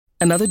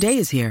Another day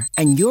is here,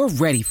 and you're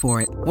ready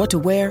for it. What to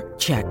wear?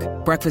 Check.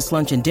 Breakfast,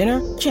 lunch, and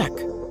dinner? Check.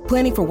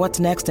 Planning for what's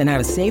next and how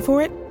to save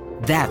for it?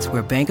 That's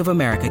where Bank of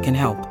America can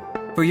help.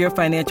 For your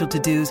financial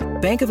to-dos,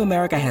 Bank of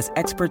America has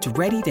experts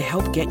ready to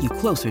help get you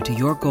closer to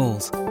your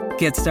goals.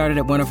 Get started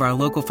at one of our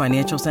local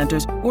financial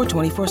centers or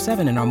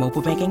 24/7 in our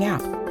mobile banking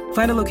app.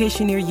 Find a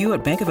location near you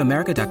at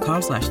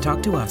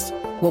bankofamerica.com/talktous.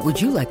 What would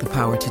you like the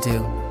power to do?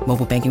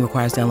 Mobile banking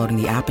requires downloading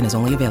the app and is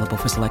only available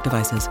for select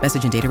devices.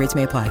 Message and data rates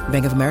may apply.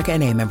 Bank of America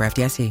N.A., member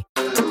FDIC.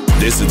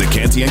 This is the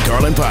Canty and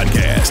Carlin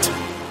podcast.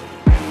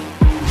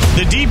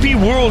 The DP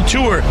World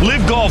Tour,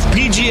 Live Golf,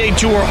 PGA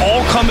Tour,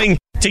 all coming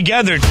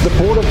together. The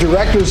board of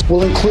directors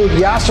will include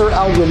Yasser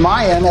Al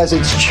Rumayyan as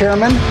its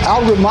chairman.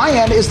 Al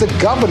Rumayyan is the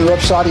governor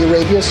of Saudi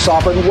Arabia's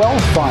sovereign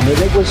wealth fund, and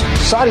it was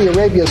Saudi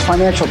Arabia's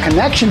financial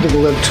connection to the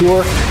Live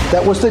Tour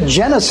that was the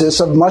genesis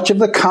of much of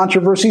the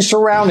controversy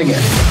surrounding it.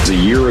 It was a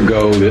year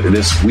ago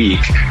this week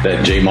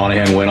that Jay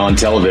Monahan went on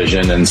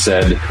television and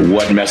said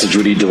what message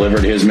would he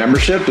deliver to his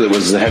membership? It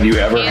was, have you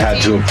ever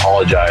had to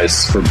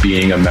apologize for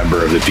being a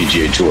member of the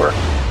PGA Tour?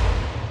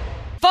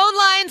 Phone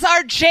lines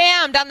are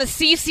jammed on the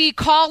CC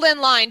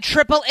call-in line,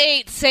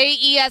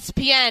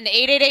 888-SAY-ESPN,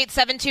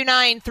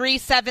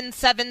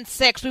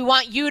 888-729-3776. We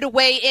want you to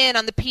weigh in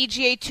on the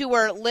PGA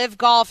Tour, Live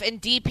Golf, and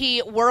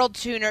DP World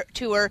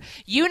Tour,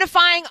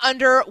 unifying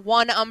under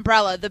one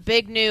umbrella. The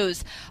big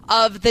news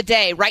of the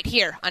day right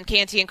here on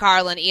Canty and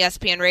Carlin,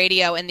 ESPN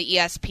Radio, and the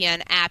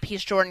ESPN app.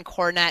 He's Jordan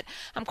Cornette.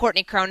 I'm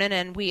Courtney Cronin,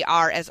 and we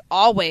are, as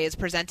always,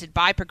 presented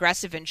by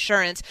Progressive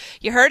Insurance.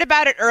 You heard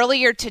about it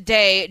earlier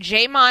today.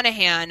 Jay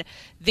Monahan,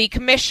 the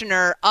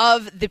commissioner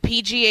of the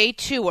PGA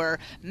Tour,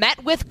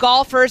 met with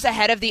golfers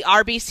ahead of the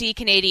RBC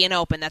Canadian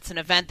Open. That's an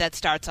event that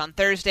starts on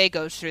Thursday,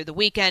 goes through the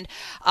weekend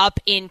up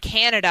in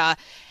Canada.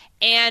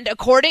 And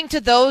according to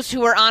those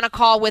who were on a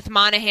call with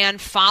Monahan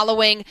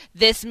following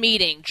this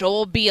meeting,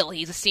 Joel Beal,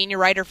 he's a senior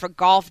writer for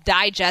Golf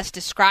Digest,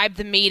 described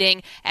the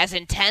meeting as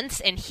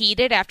intense and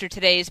heated after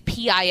today's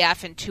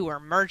PIF and Tour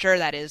merger.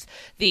 That is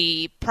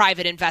the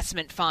private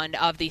investment fund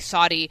of the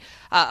Saudi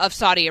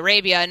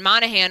Arabia. And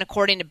Monahan,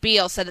 according to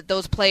Beal, said that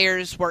those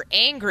players were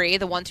angry,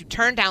 the ones who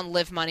turned down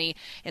Live money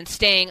and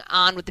staying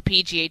on with the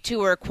PGA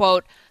Tour,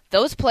 quote,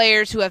 "Those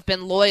players who have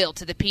been loyal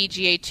to the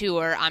PGA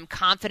Tour, I'm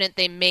confident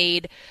they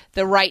made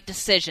the right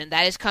decision."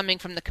 That is coming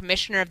from the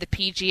commissioner of the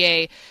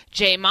PGA,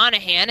 Jay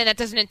Monahan, and that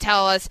doesn't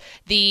tell us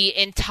the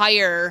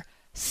entire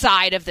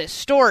side of this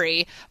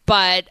story,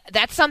 but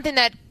that's something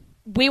that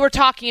we were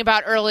talking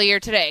about earlier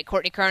today.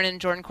 Courtney Cronin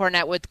and Jordan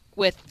Cornette with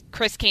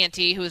Chris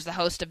Canty, who is the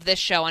host of this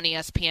show on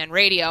ESPN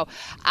Radio.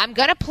 I'm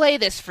going to play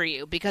this for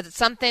you because it's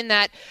something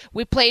that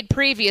we played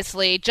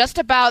previously, just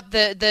about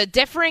the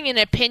differing in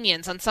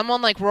opinions on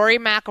someone like Rory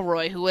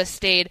McIlroy, who has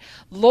stayed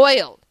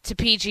loyal to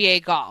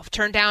PGA golf,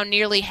 turned down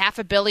nearly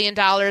 $500 million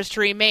to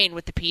remain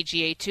with the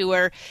PGA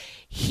Tour.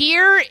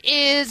 Here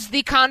is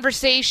the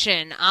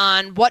conversation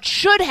on what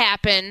should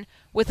happen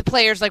with the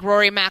players like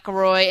Rory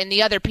McIlroy and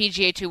the other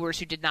PGA Tours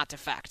who did not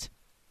defect.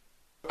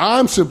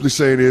 I'm simply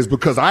saying is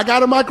because I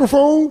got a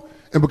microphone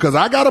and because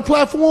I got a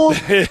platform,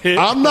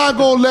 I'm not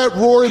going to let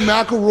Rory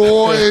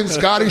McIlroy and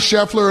Scotty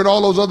Scheffler and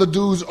all those other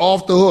dudes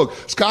off the hook.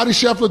 Scotty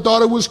Scheffler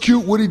thought it was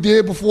cute what he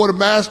did before the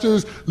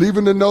Masters,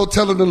 leaving the note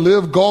telling the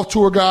Live Golf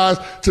Tour guys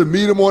to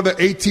meet him on the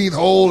 18th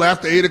hole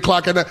after 8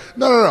 o'clock at night.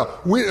 No.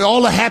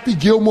 All the Happy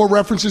Gilmore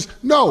references.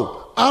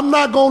 No, I'm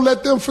not going to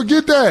let them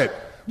forget that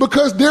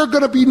because they're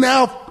going to be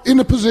now in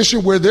a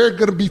position where they're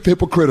going to be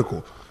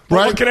hypocritical.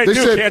 Right? What can I they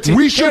do, said, Canty?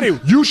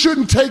 you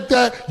shouldn't take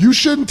that. You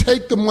shouldn't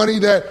take the money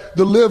that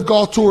the Live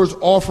Golf Tour is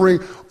offering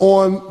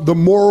on the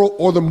moral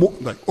or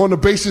on the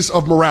basis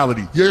of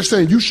morality. You're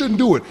saying you shouldn't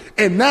do it.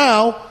 And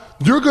now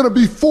you're going to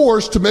be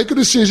forced to make a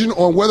decision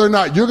on whether or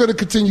not you're going to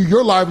continue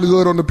your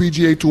livelihood on the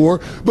PGA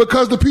Tour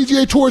because the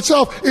PGA Tour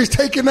itself is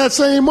taking that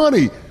same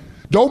money.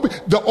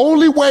 The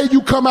only way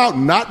you come out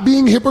not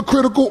being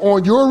hypocritical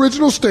on your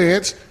original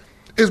stance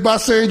is by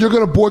saying you're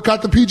going to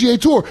boycott the PGA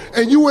Tour.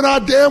 And you and I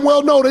damn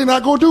well know they're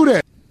not going to do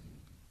that.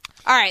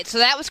 All right, so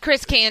that was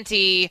Chris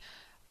Canty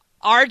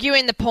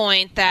arguing the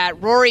point that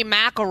Rory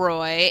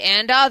McIlroy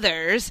and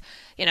others,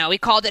 he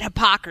called it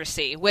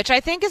hypocrisy, which I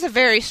think is a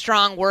very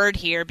strong word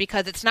here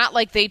because it's not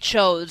like they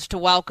chose to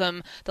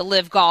welcome the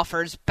Live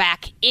golfers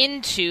back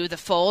into the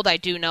fold. I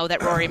do know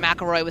that Rory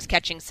McIlroy was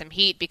catching some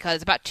heat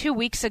because about 2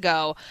 weeks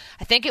ago,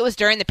 I think it was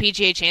during the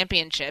PGA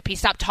Championship, he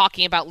stopped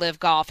talking about Live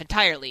golf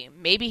entirely.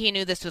 Maybe he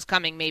knew this was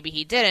coming, maybe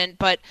he didn't.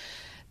 But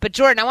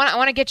Jordan, I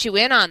want to get you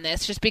in on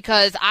this just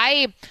because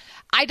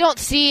I don't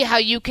see how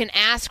you can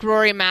ask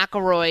Rory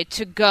McIlroy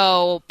to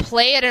go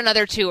play at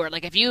another tour.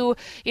 Like if you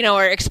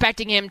are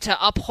expecting him to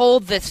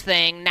uphold this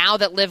thing now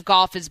that Live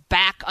Golf is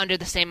back under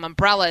the same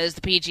umbrella as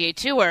the PGA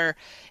Tour.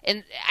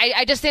 And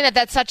I just think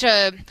that's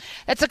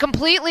a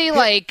completely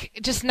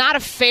just not a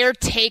fair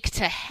take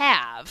to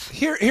have.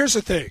 Here's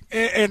the thing.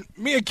 And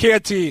me and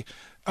Canty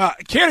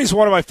Canty's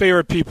one of my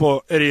favorite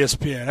people at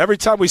ESPN. Every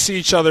time we see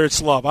each other,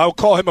 it's love. I will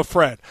call him a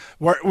friend.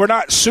 We're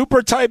not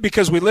super tight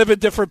because we live in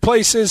different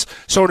places,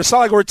 so it's not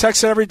like we're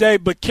texting every day,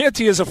 but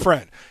Canty is a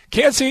friend.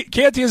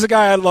 Canty is a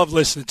guy I love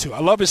listening to. I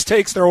love his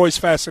takes. They're always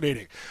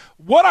fascinating.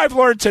 What I've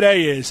learned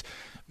today is,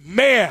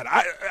 man,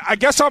 I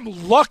guess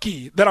I'm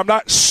lucky that I'm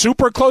not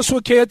super close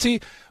with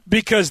Canty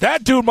because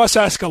that dude must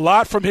ask a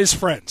lot from his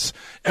friends.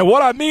 And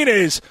what I mean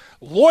is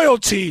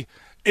loyalty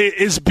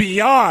is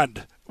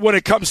beyond when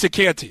it comes to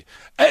Canty.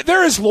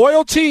 There is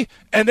loyalty,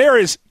 and there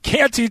is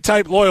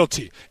Canty-type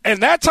loyalty.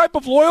 And that type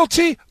of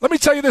loyalty, let me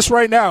tell you this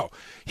right now,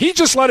 he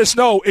just let us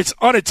know it's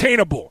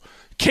unattainable,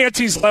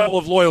 Canty's level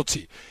of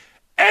loyalty.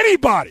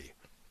 Anybody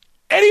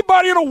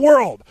in the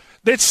world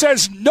that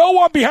says no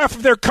on behalf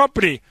of their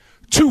company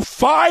to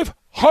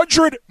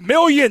 $500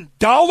 million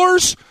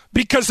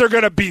because they're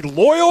going to be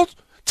loyal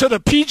to the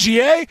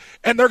PGA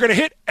and they're going to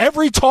hit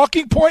every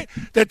talking point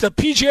that the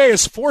PGA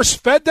has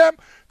force-fed them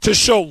to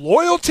show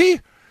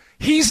loyalty,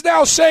 he's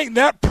now saying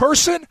that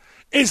person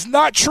is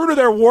not true to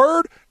their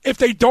word if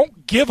they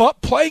don't give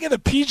up playing in the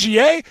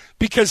PGA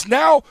because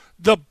now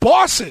the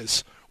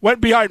bosses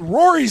went behind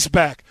Rory's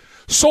back,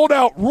 sold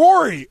out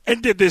Rory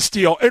and did this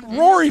deal. And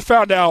Rory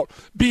found out,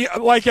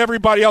 like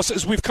everybody else,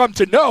 as we've come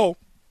to know,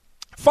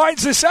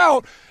 finds this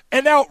out,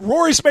 and now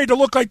Rory's made to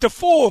look like the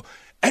fool.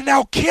 And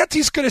now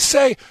Canty's going to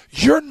say,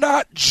 you're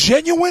not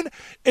genuine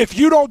if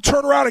you don't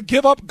turn around and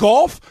give up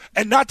golf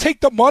and not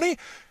take the money?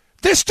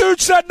 This dude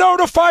said no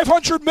to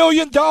 $500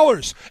 million.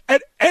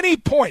 At any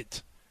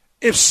point,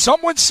 if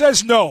someone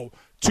says no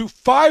to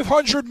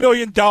 $500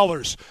 million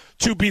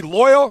to be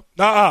loyal,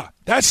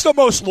 that's the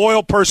most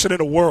loyal person in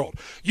the world.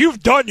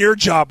 You've done your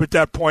job at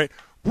that point.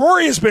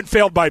 Rory has been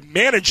failed by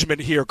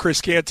management here,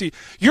 Chris Canty.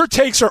 Your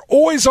takes are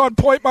always on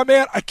point, my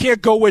man. I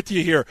can't go with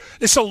you here.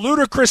 It's a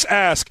ludicrous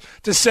ask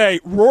to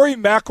say Rory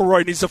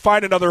McIlroy needs to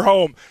find another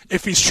home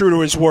if he's true to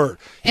his word.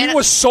 He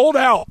was sold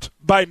out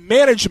by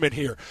management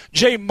here.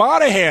 Jay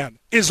Monahan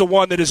is the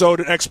one that is owed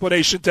an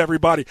explanation to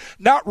everybody,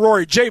 not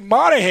Rory. Jay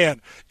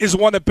Monahan is the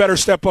one that better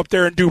step up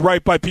there and do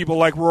right by people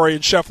like Rory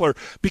and Scheffler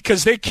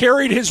because they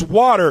carried his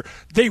water.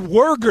 They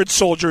were good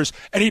soldiers,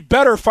 and he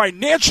better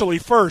financially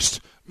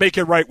first make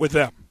it right with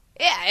them.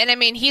 Yeah, and I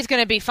mean, he's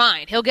going to be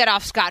fine. He'll get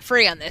off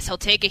scot-free on this. He'll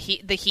take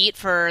the heat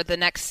for the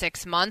next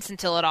 6 months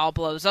until it all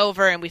blows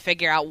over and we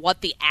figure out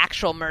what the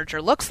actual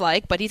merger looks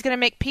like. But he's going to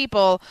make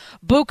people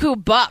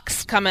buku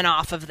bucks coming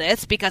off of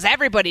this because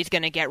everybody's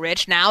going to get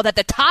rich now that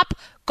the top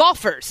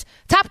golfers,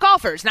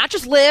 not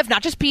just LIV,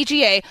 not just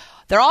PGA,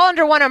 they're all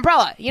under one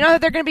umbrella. You know who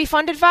they're going to be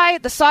funded by?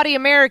 The Saudi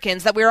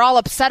Americans that we were all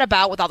upset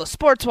about with all the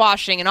sports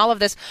washing and all of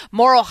this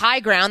moral high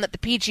ground that the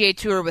PGA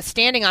Tour was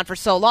standing on for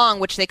so long,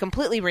 which they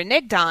completely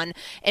reneged on,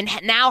 and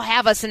now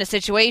have us in a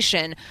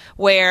situation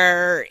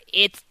where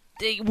it's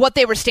what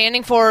they were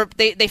standing for,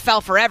 they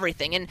fell for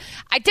everything. And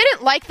I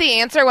didn't like the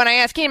answer when I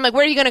asked him, like,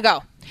 where are you going to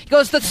go? He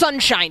goes, the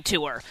Sunshine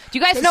Tour. Do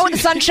you guys know what the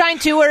Sunshine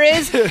Tour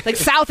is? Like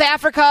South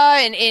Africa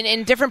and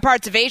in different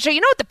parts of Asia.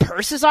 You know what the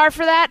purses are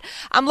for that?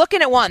 I'm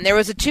looking at one. There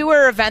was a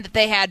tour event that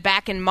they had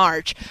back in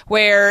March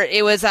where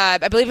it was, I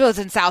believe it was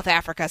in South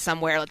Africa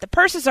somewhere. Like the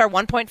purses are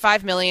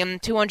 $1.5 million,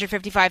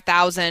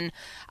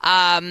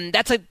 $255,000.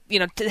 That's like,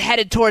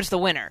 headed towards the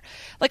winner.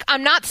 Like,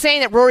 I'm not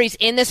saying that Rory's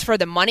in this for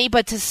the money,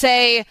 but to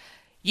say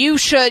you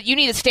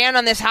need to stand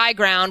on this high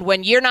ground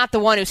when you're not the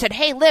one who said,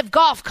 hey, LIV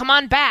Golf, come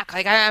on back.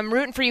 Like, I'm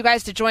rooting for you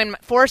guys to join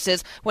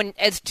forces. When,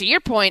 as to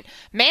your point,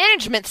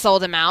 management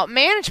sold him out.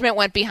 Management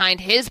went behind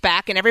his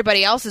back and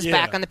everybody else's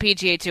back on the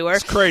PGA Tour.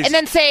 It's crazy. And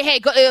then say,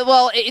 hey,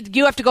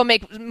 you have to go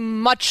make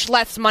much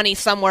less money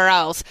somewhere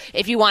else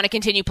if you want to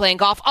continue playing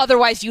golf.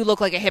 Otherwise, you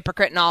look like a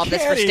hypocrite in all of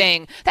this for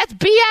staying. That's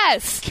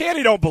BS.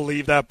 Canty don't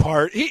believe that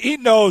part. He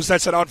knows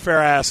that's an unfair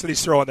ask that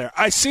he's throwing there.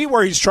 I see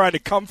where he's trying to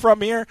come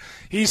from here.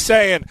 He's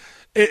saying,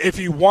 if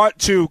you want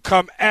to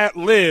come at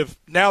LIV,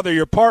 now they're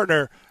your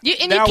partner.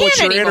 Now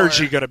what's your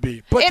energy going to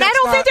be? But and I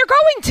don't think they're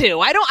going to.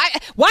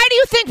 Why do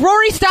you think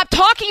Rory stopped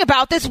talking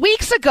about this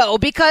weeks ago?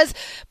 Because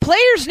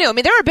players knew. I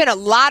mean, there have been a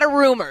lot of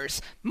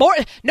rumors.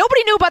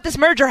 Nobody knew about this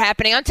merger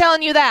happening. I'm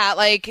telling you that.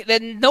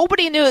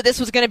 Nobody knew that this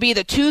was going to be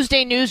the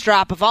Tuesday news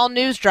drop of all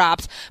news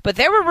drops. But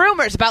there were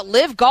rumors about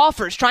LIV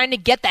golfers trying to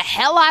get the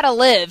hell out of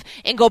LIV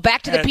and go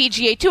back to the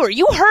PGA Tour.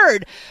 You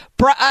heard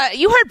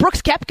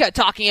Brooks Koepka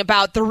talking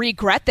about the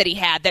regret that he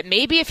had, that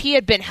maybe if he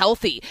had been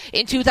healthy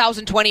in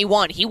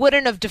 2021, he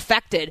wouldn't have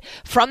defected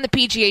from the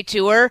PGA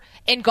Tour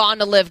and gone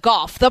to LIV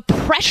Golf. The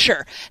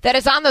pressure that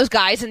is on those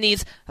guys in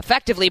these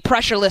effectively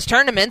pressureless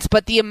tournaments,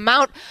 but the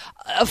amount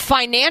of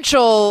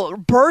financial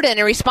burden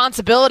and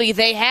responsibility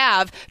they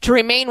have to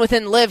remain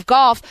within LIV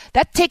Golf,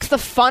 that takes the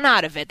fun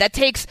out of it. That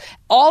takes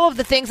all of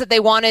the things that they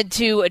wanted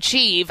to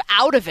achieve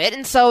out of it.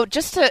 And so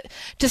just to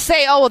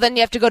say, oh, well, then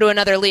you have to go to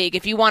another league.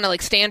 If you want to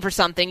stand for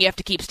something, you have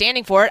to keep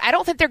standing for it. I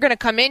don't think they're going to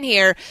come in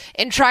here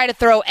and try to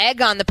throw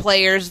egg on the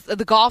players,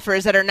 the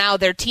golfers that are now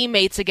their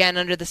teammates again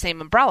under the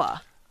same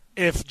umbrella.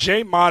 If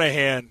Jay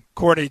Monahan,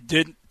 Courtney,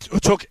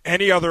 took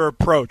any other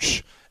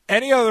approach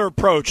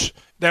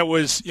that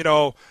was,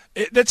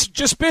 That's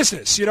just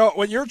business.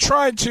 When you're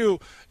trying to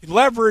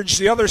leverage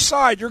the other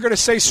side, you're going to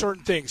say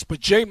certain things. But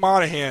Jay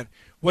Monahan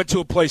went to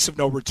a place of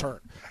no return.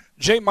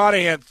 Jay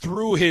Monahan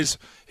threw his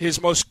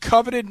most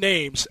coveted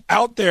names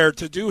out there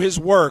to do his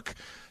work,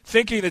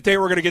 thinking that they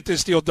were going to get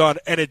this deal done,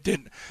 and it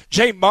didn't.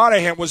 Jay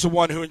Monahan was the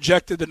one who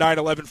injected the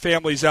 9/11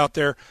 families out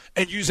there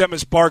and used them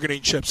as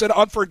bargaining chips, an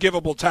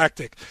unforgivable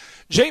tactic.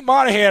 Jay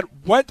Monahan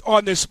went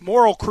on this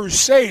moral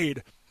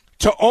crusade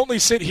to only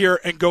sit here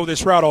and go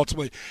this route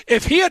ultimately.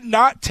 If he had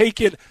not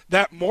taken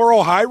that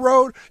moral high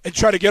road and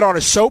tried to get on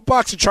a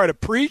soapbox and try to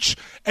preach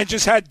and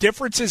just had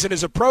differences in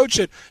his approach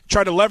and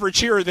try to leverage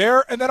here or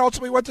there and then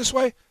ultimately went this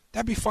way,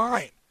 that'd be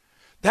fine.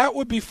 That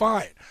would be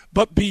fine.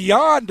 But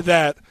beyond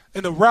that,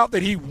 in the route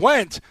that he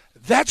went,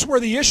 that's where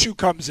the issue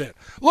comes in.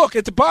 Look,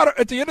 at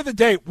the end of the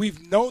day,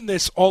 we've known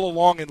this all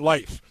along in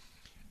life.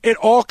 It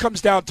all comes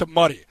down to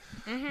money.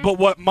 Mm-hmm. But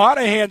what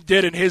Monahan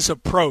did in his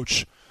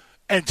approach,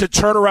 and to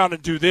turn around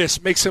and do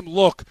this, makes him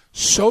look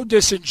so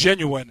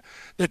disingenuous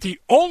that the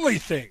only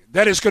thing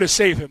that is going to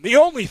save him, the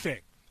only thing,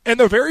 and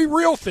the very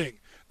real thing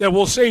that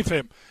will save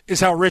him, is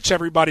how rich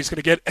everybody's going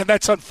to get. And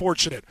that's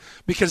unfortunate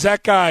because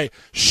that guy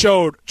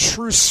showed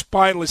true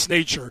spineless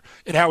nature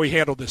in how he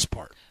handled this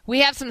part.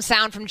 We have some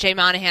sound from Jay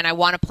Monahan I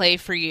want to play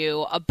for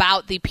you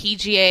about the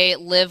PGA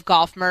Live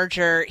Golf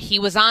merger. He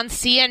was on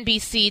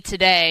CNBC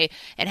today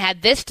and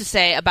had this to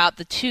say about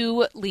the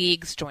two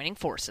leagues joining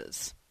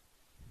forces.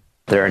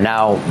 There are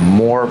now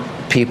more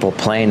people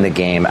playing the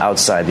game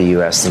outside the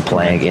U.S. than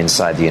playing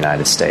inside the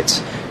United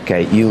States.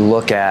 Okay, you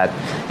look at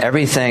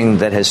everything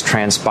that has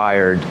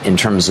transpired in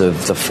terms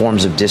of the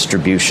forms of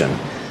distribution,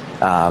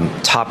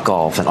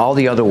 Topgolf, and all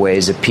the other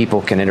ways that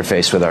people can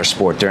interface with our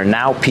sport. There are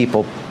now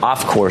people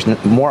off-course,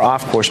 more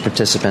off-course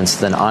participants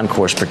than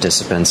on-course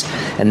participants,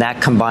 and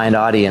that combined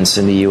audience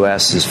in the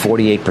U.S. is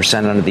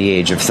 48% under the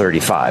age of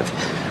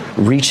 35.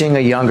 Reaching a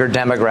younger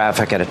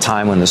demographic at a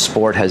time when the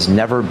sport has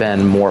never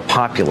been more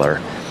popular,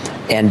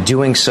 and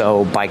doing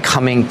so by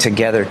coming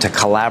together to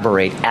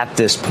collaborate at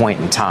this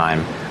point in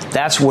time,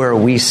 that's where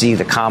we see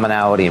the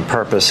commonality and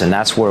purpose, and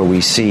that's where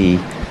we see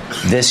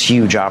this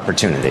huge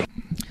opportunity.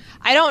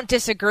 I don't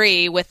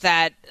disagree with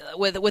that,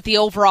 with the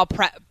overall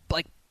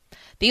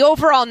the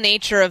overall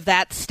nature of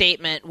that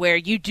statement, where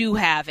you do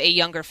have a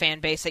younger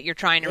fan base that you're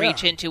trying to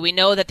reach into. We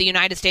know that the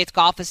United States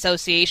Golf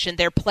Association,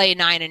 their Play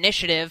 9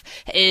 initiative,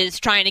 is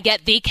trying to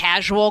get the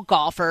casual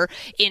golfer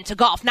into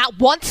golf. Not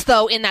once,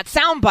 though, in that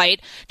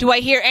soundbite do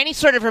I hear any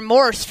sort of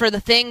remorse for the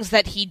things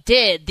that he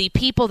did, the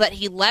people that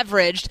he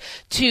leveraged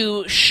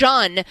to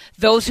shun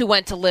those who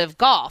went to Live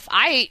Golf.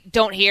 I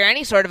don't hear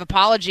any sort of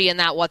apology in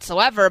that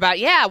whatsoever about,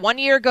 1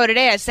 year ago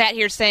today I sat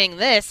here saying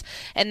this,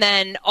 and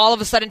then all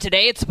of a sudden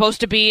today it's supposed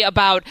to be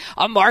about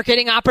a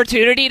marketing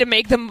opportunity to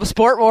make the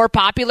sport more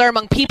popular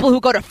among people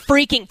who go to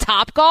freaking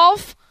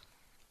Topgolf?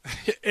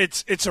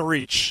 It's a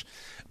reach.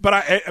 But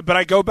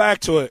I go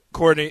back to it,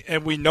 Courtney,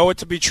 and we know it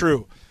to be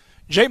true.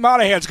 Jay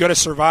Monahan's going to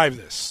survive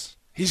this.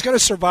 He's going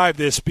to survive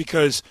this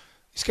because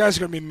these guys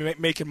are going to be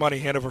making money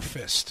hand over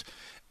fist.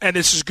 And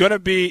this is going to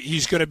be,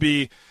 he's going to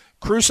be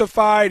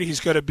crucified.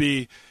 He's going to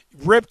be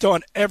ripped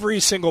on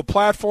every single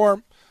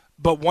platform.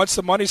 But once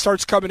the money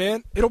starts coming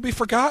in, it'll be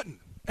forgotten.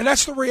 And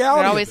that's the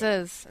reality. It always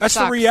is. That's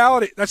the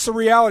reality. That's the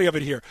reality of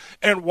it here.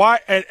 And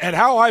why and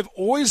how I've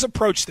always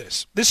approached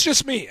this. This is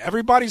just me.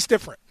 Everybody's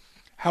different.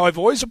 How I've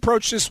always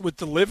approached this with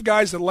the Live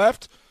guys that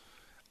left,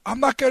 I'm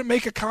not going to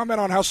make a comment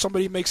on how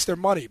somebody makes their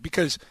money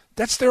because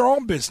that's their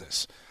own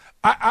business.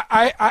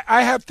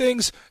 I have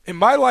things in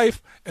my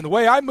life and the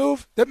way I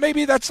move that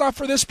maybe that's not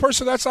for this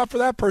person, that's not for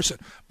that person.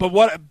 But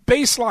what a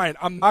baseline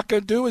I'm not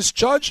going to do is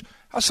judge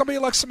how somebody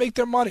likes to make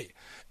their money.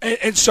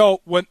 And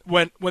so when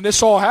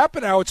this all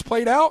happened, how it's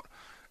played out,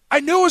 I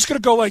knew it was going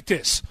to go like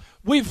this.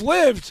 We've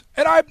lived,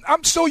 and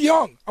I'm still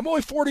young. I'm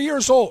only 40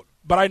 years old,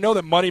 but I know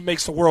that money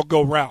makes the world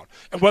go round.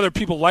 And whether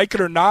people like it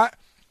or not,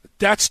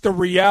 that's the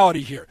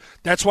reality here.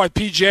 That's why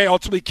PGA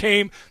ultimately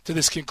came to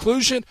this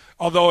conclusion.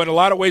 Although in a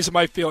lot of ways it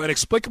might feel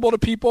inexplicable to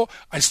people,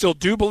 I still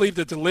do believe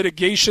that the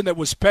litigation that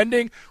was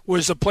pending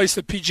was a place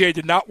that PGA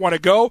did not want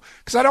to go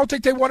because I don't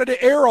think they wanted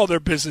to air all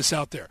their business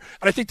out there.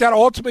 And I think that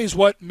ultimately is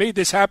what made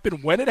this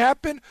happen when it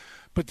happened.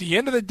 But at the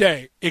end of the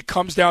day, it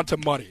comes down to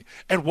money.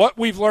 And what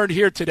we've learned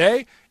here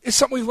today is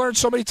something we've learned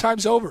so many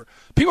times over.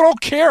 People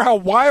don't care how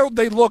wild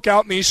they look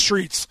out in these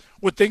streets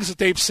with things that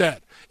they've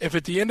said. If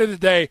at the end of the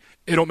day,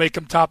 it'll make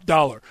him top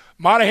dollar.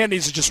 Monahan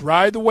needs to just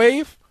ride the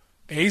wave,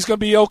 and he's going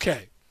to be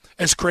okay.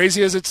 As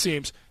crazy as it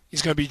seems,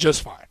 he's going to be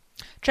just fine.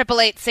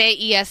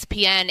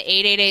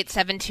 888-SAY-ESPN,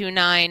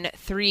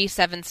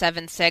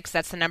 888-729-3776.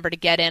 That's the number to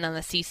get in on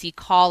the CC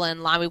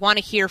call-in line. We want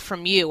to hear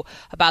from you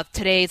about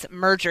today's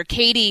merger.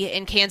 Katie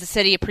in Kansas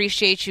City,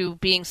 appreciate you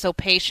being so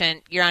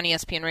patient. You're on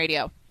ESPN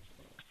Radio.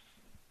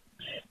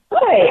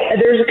 Hi.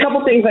 There's a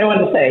couple things I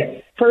want to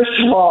say. First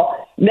of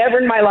all, never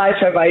in my life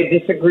have I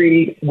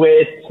disagreed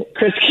with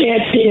Chris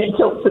Canty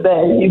until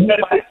today. He's been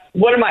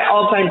one of my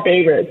all-time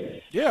favorites.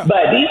 Yeah.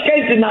 But these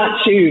guys did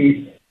not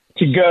choose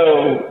to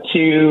go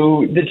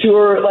to the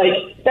tour.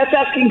 Like, that's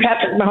asking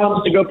Patrick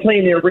Mahomes to go play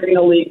in the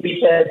Arena League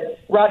because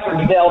Roger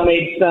Goodell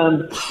made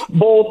some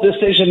bold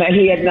decision that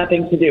he had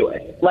nothing to do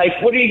with.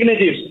 Like, what are you going to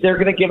do? They're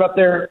going to give up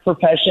their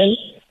profession?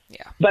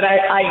 Yeah. But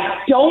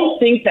I don't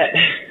think that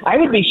 – I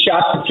would be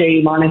shocked if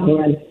Jay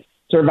Monahan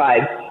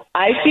survived.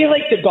 I feel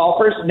like the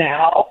golfers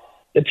now,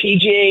 the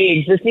PGA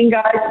existing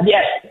guys,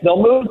 yes,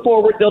 they'll move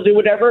forward, they'll do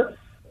whatever,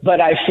 but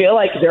I feel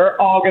like they're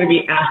all going to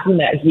be asking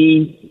that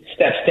he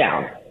steps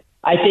down.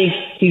 I think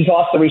he's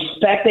lost the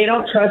respect. They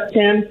don't trust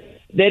him.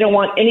 They don't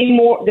want any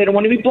more. They don't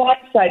want to be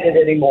blindsided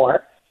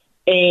anymore.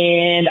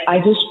 And I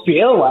just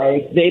feel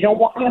like they don't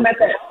want him at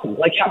the helm.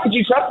 Like, how could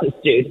you trust this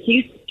dude?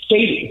 He's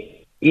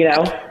shady, you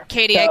know?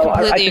 Katie, I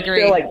completely I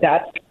agree. Feel like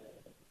that.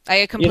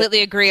 I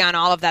completely agree on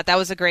all of that. That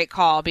was a great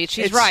call. But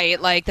she's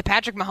right. Like, the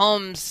Patrick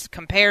Mahomes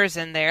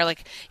comparison there,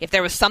 like, if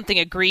there was something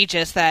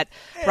egregious that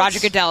Roger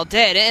Goodell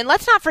did. And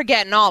let's not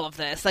forget in all of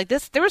this, like,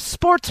 there was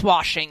sports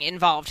washing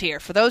involved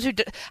here. For those who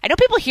I know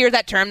people hear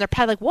that term, they're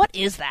probably like, what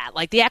is that?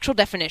 Like, the actual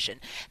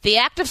definition. The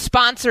act of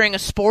sponsoring a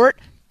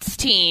sport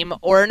team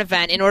or an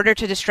event in order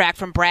to distract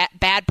from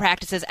bad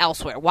practices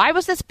elsewhere. Why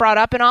was this brought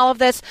up in all of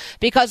this?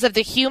 Because of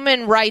the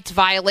human rights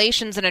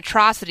violations and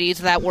atrocities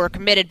that were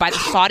committed by the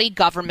Saudi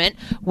government,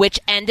 which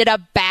ended up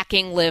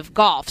backing Live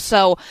Golf.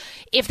 So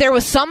if there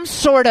was some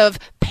sort of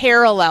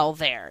parallel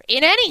there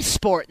in any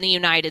sport in the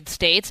United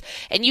States,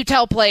 and you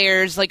tell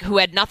players like who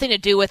had nothing to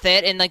do with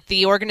it, and like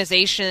the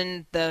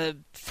organization, the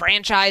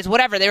franchise,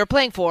 whatever they were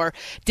playing for,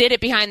 did it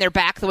behind their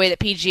back the way that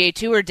PGA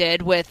Tour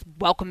did with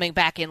welcoming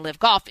back in Live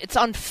Golf, it's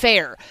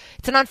unfair.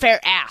 It's an unfair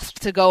ask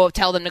to go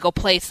tell them to go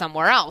play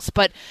somewhere else.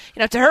 But, you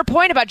know, to her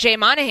point about Jay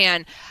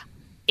Monahan,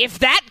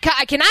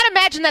 I cannot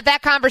imagine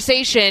that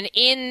conversation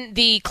in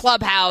the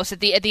clubhouse at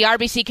the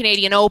RBC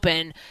Canadian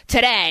Open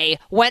today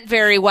went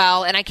very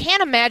well, and I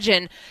can't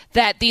imagine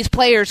that these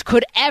players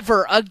could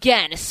ever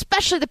again,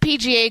 especially the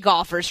PGA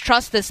golfers,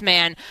 trust this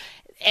man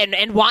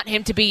and want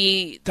him to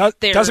be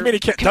their doesn't mean he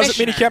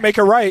can't make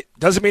it right.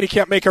 Doesn't mean he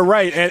can't make it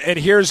right. And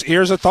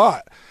here's a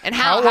thought. And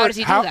how does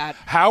he do that?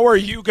 How are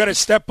you going to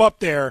step up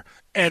there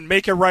and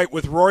make it right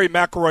with Rory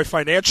McIlroy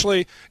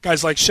financially,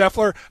 guys like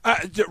Scheffler?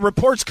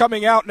 Reports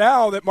coming out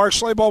now that Mark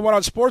Schlabach went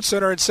on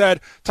SportsCenter and said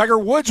Tiger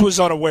Woods was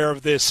unaware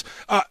of this.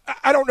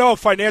 I don't know if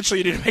financially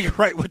you need to make it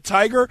right with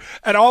Tiger,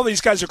 and all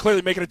these guys are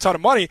clearly making a ton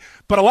of money,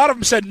 but a lot of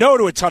them said no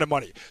to a ton of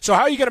money. So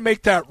how are you going to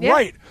make that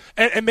right?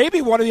 And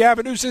maybe one of the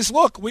avenues is,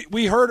 look,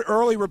 we heard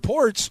early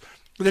reports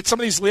that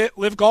some of these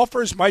live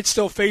golfers might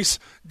still face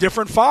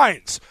different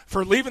fines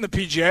for leaving the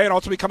PGA and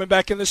ultimately coming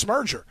back in this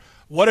merger.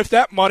 What if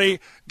that money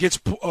gets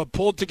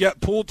pooled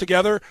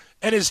together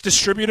and is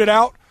distributed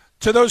out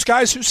to those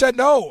guys who said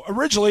no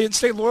originally and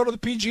stayed loyal to the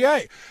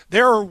PGA?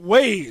 There are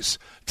ways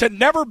to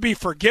never be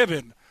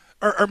forgiven,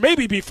 or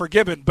maybe be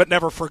forgiven but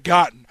never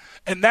forgotten.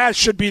 And that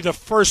should be the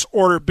first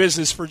order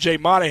business for Jay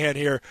Monahan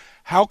here.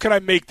 How can I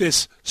make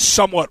this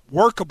somewhat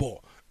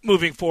workable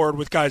moving forward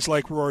with guys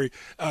like Rory?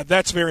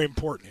 That's very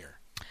important here.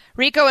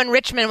 Rico in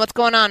Richmond, what's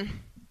going on?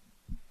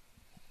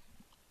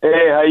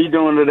 Hey, how you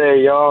doing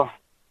today, y'all?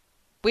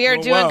 We are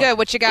doing good.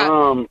 What you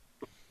got?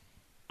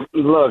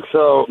 Look,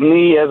 so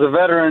me as a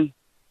veteran,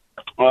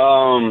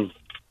 when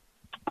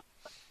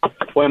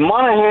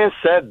Monahan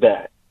said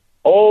that,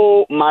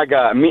 oh my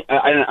God!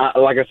 I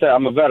like I said,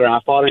 I'm a veteran. I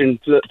fought in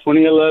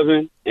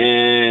 2011,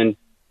 and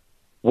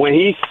when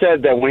he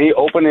said that, when he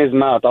opened his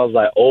mouth, I was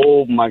like,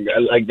 oh my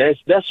God! Like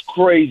that's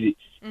crazy.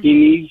 Mm-hmm.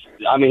 He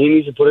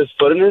needs to put his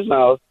foot in his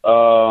mouth.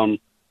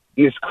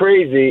 It's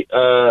crazy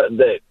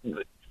that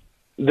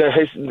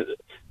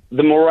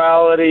the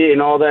morality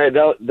and all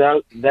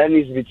that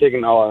needs to be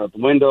taken all out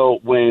the window.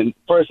 When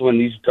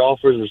these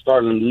golfers are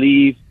starting to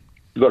leave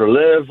to go to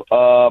live,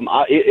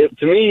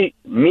 to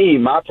me,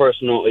 my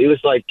personal, it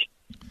was like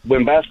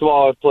when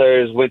basketball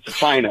players went to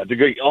China to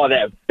get all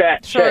that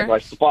fat check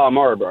like Stephon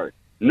Marbury.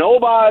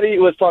 Nobody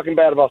was talking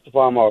bad about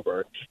Stephon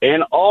Marbury.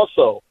 And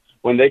also,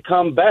 when they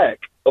come back,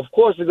 of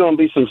course there's going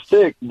to be some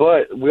stick,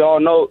 but we all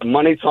know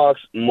money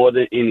talks more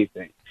than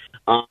anything.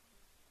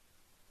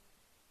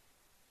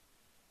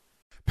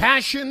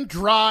 Passion,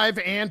 drive,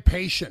 and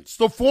patience.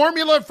 The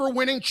formula for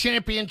winning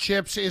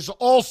championships is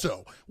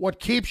also what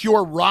keeps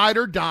your ride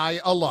or die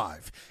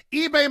alive.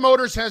 eBay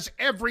Motors has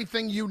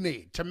everything you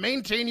need to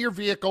maintain your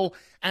vehicle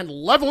and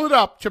level it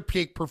up to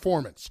peak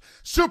performance.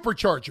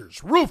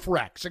 Superchargers, roof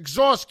racks,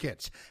 exhaust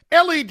kits,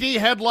 LED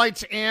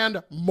headlights,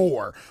 and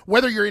more.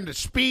 Whether you're into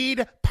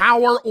speed,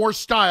 power, or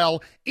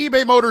style,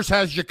 eBay Motors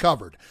has you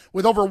covered.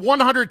 With over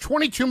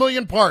 122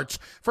 million parts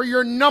for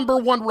your number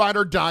one ride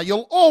or die,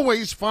 you'll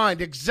always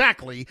find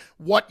exactly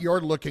what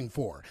you're looking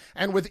for.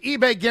 And with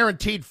eBay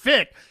Guaranteed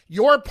Fit,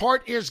 your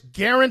part is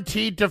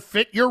guaranteed to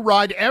fit your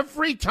ride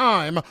every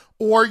time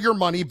or your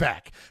money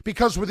back.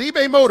 Because with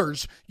eBay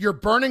Motors, you're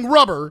burning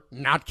rubber,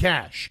 not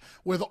cash.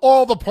 With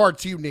all the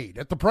parts you need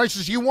at the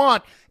prices you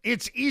want,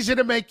 it's easy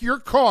to make your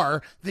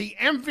car the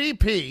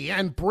MVP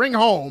and bring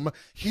home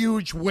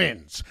huge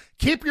wins.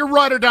 Keep your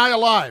ride or die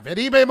alive at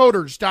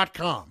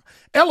ebaymotors.com.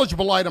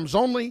 Eligible items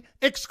only.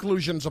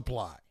 Exclusions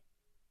apply.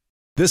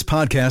 This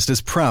podcast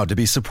is proud to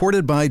be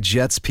supported by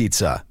Jets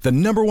Pizza, the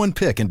 #1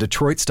 pick in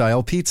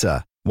Detroit-style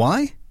pizza.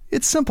 Why?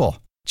 It's simple.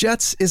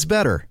 Jets is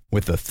better.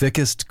 With the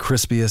thickest,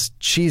 crispiest,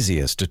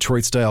 cheesiest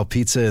Detroit-style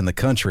pizza in the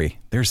country,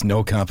 there's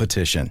no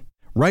competition.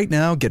 Right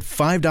now, get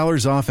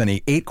 $5 off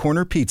any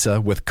 8-corner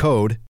pizza with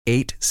code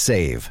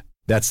 8SAVE.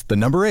 That's the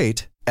number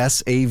 8,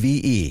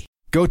 SAVE.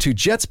 Go to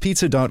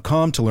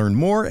jetspizza.com to learn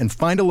more and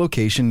find a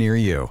location near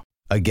you.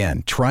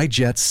 Again, try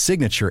Jet's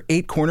signature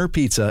 8-corner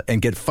pizza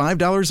and get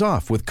 $5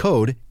 off with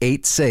code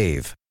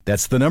 8SAVE.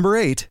 That's the number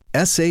 8,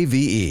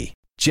 SAVE.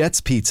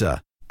 Jet's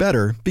Pizza.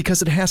 Better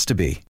because it has to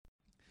be.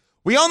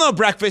 We all know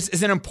breakfast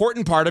is an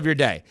important part of your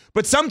day,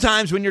 but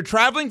sometimes when you're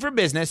traveling for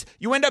business,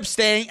 you end up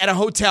staying at a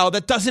hotel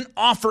that doesn't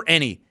offer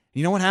any.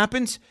 You know what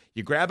happens?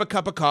 You grab a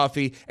cup of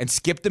coffee and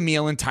skip the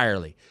meal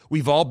entirely.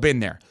 We've all been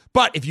there.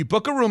 But if you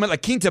book a room at La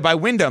Quinta by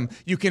Wyndham,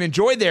 you can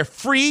enjoy their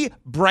free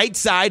Bright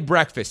Side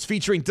breakfast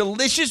featuring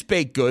delicious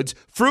baked goods,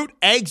 fruit,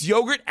 eggs,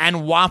 yogurt,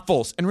 and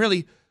waffles. And really,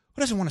 who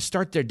doesn't want to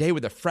start their day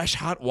with a fresh,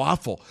 hot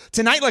waffle?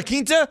 Tonight, La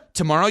Quinta,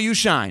 tomorrow you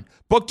shine.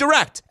 Book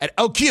direct at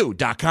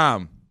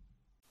LQ.com.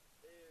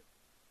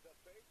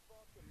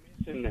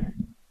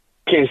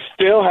 Can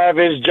still have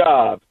his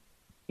job,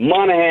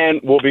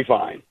 Monahan will be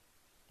fine.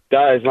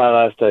 That is my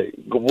last take.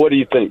 What do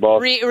you think,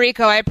 boss?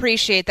 Rico, I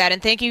appreciate that,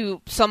 and thank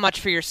you so much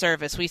for your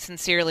service. We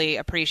sincerely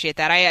appreciate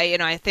that.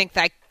 I think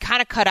that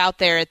kind of cut out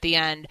there at the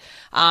end.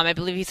 I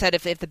believe he said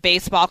if the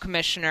baseball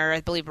commissioner, I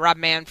believe Rob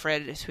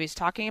Manfred is who he's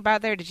talking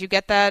about there. Did you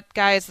get that,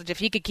 guys? If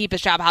he could keep his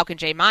job, how can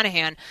Jay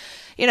Monahan?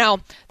 You know,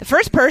 the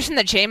first person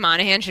that Jay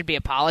Monahan should be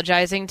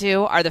apologizing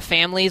to are the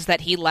families that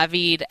he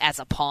levied as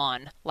a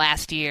pawn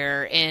last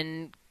year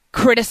in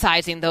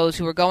criticizing those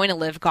who were going to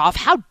live golf.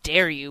 How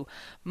dare you,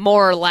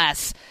 more or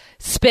less,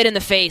 spit in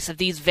the face of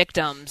these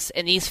victims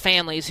and these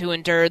families who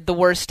endured the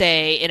worst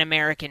day in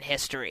American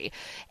history.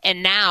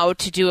 And now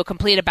to do a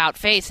complete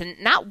about-face and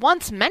not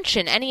once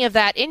mention any of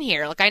that in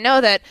here. Like, I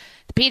know that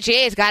the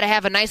PGA has got to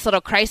have a nice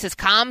little crisis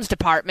comms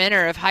department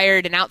or have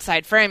hired an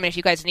outside firm. And if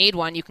you guys need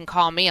one, you can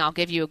call me. I'll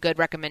give you a good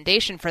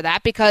recommendation for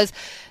that, because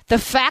the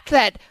fact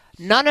that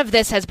none of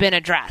this has been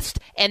addressed.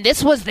 And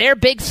this was their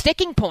big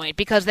sticking point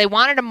because they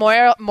wanted a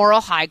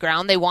moral high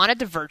ground. They wanted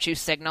the virtue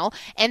signal,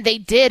 and they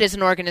did as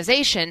an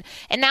organization.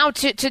 And now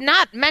to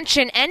not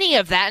mention any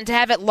of that and to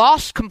have it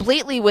lost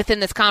completely within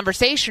this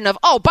conversation of,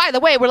 oh, by the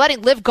way, we're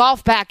letting Live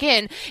Golf back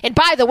in. And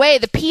by the way,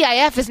 the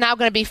PIF is now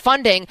going to be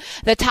funding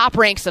the top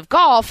ranks of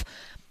golf.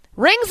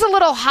 Rings a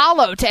little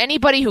hollow to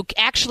anybody who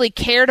actually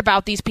cared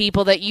about these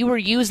people that you were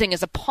using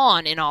as a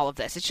pawn in all of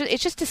this. It's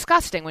just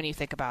disgusting when you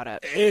think about it.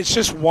 It's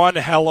just one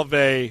hell of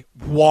a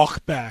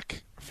walk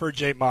back for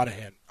Jay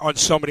Monahan on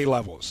so many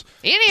levels.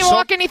 He didn't even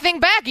walk anything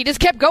back. He just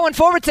kept going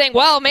forward saying,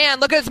 well, man,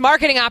 look at this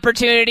marketing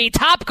opportunity.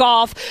 Top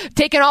Golf,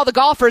 taking all the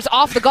golfers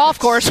off the golf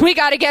course. We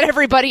got to get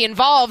everybody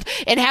involved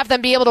and have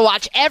them be able to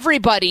watch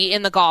everybody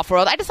in the golf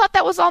world. I just thought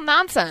that was all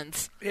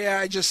nonsense.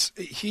 Yeah,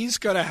 he's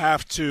going to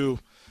have to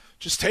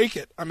just take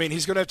it. I mean,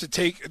 he's going to have to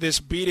take this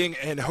beating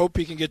and hope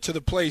he can get to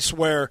the place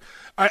where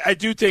I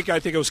think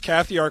it was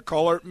Kathy, our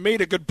caller,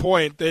 made a good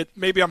point that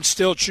maybe I'm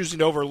still choosing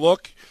to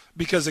overlook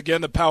because, again,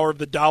 the power of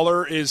the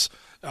dollar is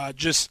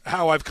just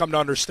how I've come to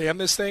understand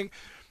this thing.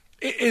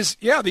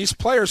 These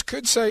players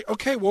could say,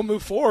 okay, we'll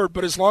move forward,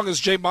 but as long as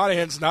Jay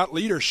Monahan's not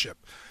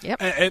leadership. Yep.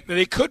 And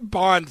they could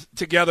bond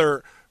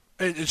together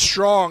and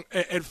strong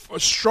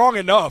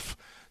enough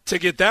to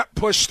get that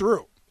pushed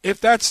through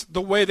if that's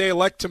the way they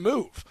elect to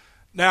move.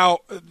 Now,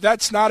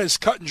 that's not as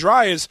cut and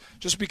dry as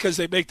just because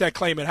they make that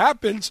claim it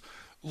happens.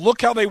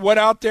 Look how they went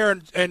out there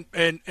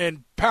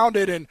and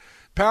pounded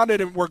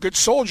and were good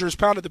soldiers,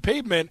 pounded the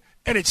pavement,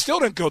 and it still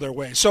didn't go their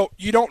way. So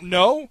you don't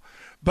know,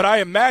 but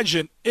I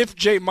imagine if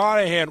Jay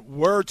Monahan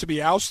were to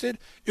be ousted,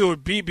 it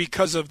would be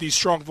because of these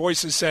strong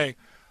voices saying,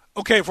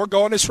 okay, if we're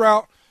going this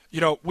route,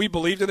 we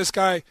believed in this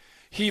guy.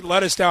 He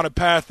led us down a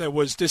path that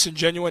was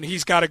disingenuous.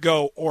 He's got to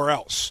go or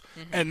else.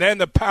 Mm-hmm. And then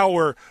the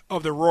power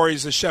of the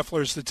Rorys, the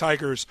Schefflers, the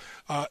Tigers,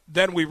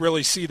 then we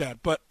really see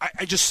that. But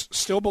I just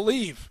still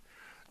believe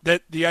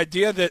that the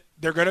idea that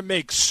they're going to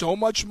make so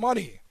much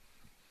money,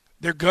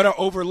 they're going to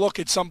overlook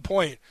at some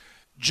point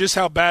just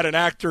how bad an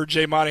actor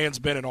Jay Monahan's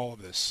been in all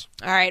of this.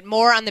 All right,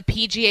 more on the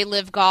PGA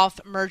Live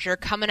Golf merger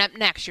coming up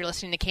next. You're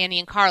listening to Canty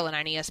and Carlin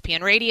on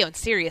ESPN Radio and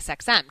Sirius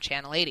XM,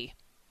 Channel 80.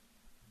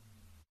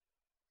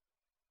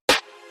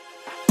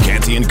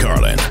 Canty and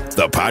Carlin,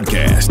 the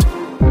podcast.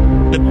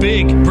 The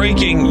big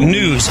breaking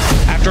news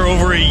after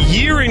over a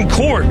year in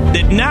court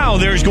that now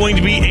there's going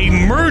to be a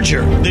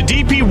merger. The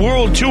DP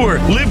World Tour,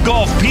 Live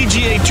Golf,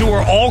 PGA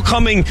Tour all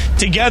coming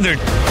together.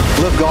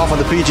 Live Golf on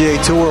the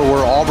PGA Tour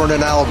were Auburn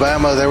and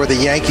Alabama. They were the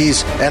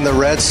Yankees and the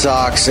Red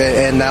Sox,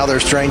 and now they're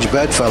strange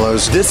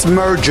bedfellows. This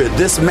merger,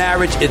 this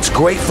marriage, it's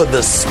great for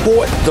the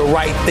sport, the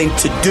right thing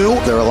to do.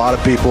 There are a lot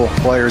of people,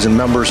 players and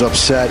members,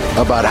 upset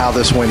about how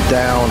this went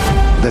down,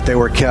 that they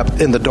were kept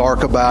in the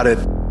dark about it.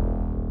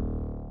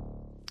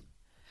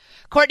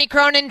 Courtney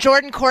Cronin,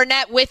 Jordan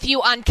Cornette with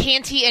you on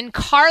Canty and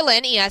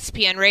Carlin,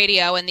 ESPN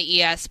Radio and the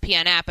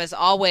ESPN app. As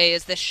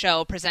always, this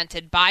show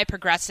presented by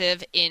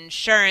Progressive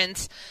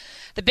Insurance.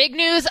 The big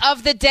news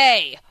of the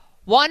day.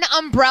 One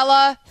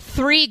umbrella,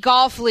 3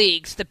 golf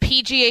leagues, the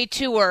PGA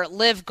Tour,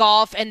 Live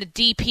Golf, and the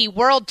DP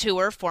World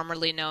Tour,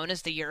 formerly known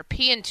as the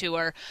European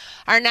Tour,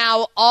 are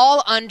now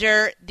all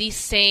under the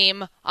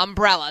same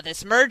umbrella.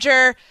 This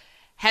merger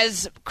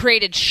has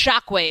created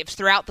shockwaves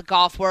throughout the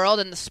golf world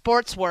and the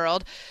sports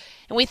world.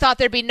 And we thought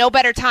there'd be no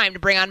better time to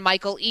bring on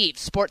Michael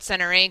Eaves,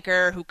 SportsCenter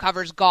anchor who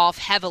covers golf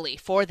heavily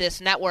for this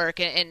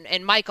network.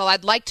 And Michael,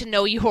 I'd like to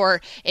know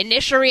your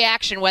initial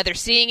reaction, whether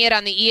seeing it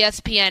on the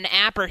ESPN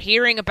app or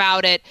hearing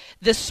about it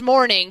this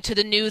morning to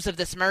the news of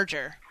this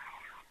merger.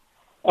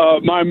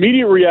 My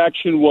immediate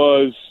reaction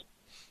was,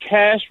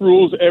 cash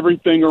rules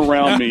everything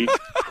around me.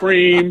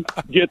 Cream,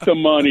 get the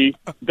money,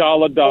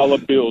 dollar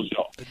bills,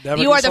 y'all.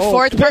 You are the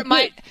fourth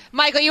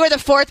Michael, you are the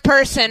fourth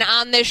person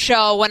on this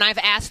show when I've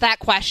asked that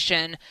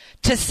question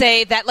to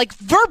say that, like,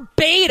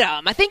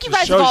 verbatim. I think you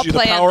guys have all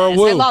played on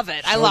this. I love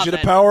it. I love it. Shows you the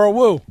power of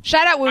woo.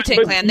 Shout out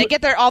Wu-Tang Clan. They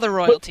get all the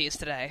royalties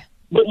today.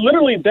 But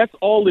literally, that's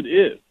all it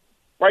is,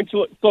 right?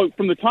 So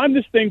from the time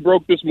this thing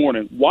broke this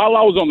morning, while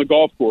I was on the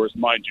golf course,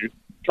 mind you,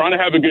 trying to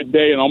have a good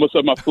day, and all of a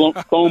sudden my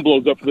phone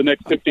blows up for the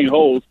next 15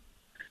 holes,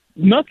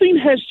 nothing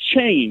has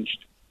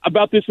changed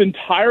about this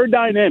entire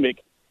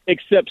dynamic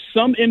except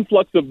some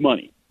influx of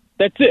money.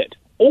 That's it.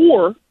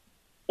 Or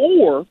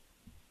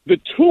the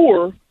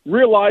tour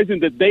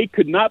realizing that they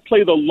could not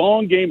play the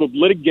long game of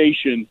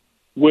litigation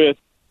with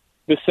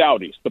the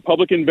Saudis, the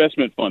Public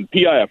Investment Fund,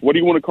 PIF, what do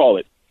you want to call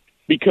it?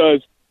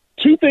 Because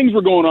two things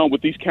were going on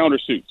with these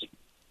countersuits.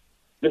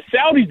 The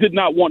Saudis did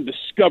not want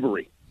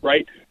discovery,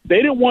 right? They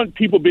didn't want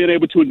people being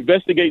able to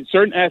investigate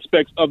certain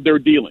aspects of their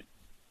dealing.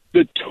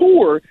 The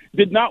tour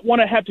did not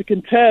want to have to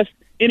contest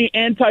any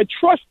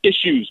antitrust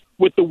issues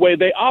with the way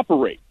they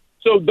operate.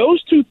 So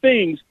those two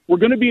things were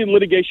going to be in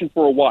litigation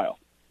for a while.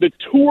 The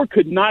tour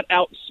could not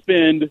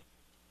outspend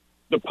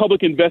the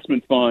Public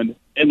Investment Fund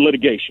in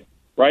litigation,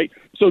 right?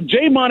 So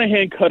Jay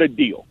Monahan cut a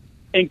deal.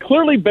 And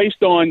clearly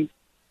based on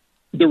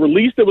the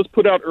release that was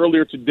put out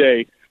earlier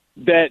today,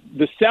 that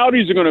the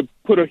Saudis are going to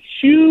put a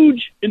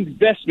huge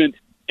investment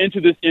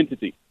into this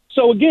entity.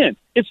 So again,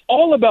 it's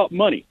all about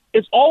money.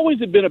 It's always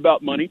been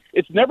about money.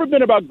 It's never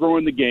been about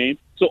growing the game.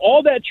 So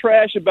all that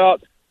trash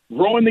about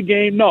growing the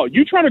game, no,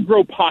 you're trying to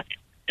grow pockets.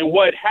 And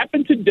what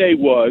happened today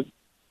was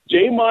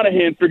Jay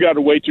Monahan figured out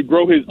a way to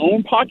grow his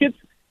own pockets,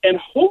 and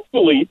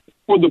hopefully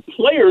for the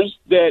players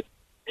that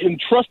have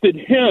entrusted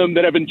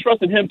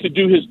him to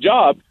do his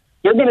job,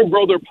 they're going to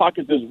grow their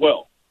pockets as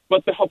well.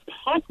 But the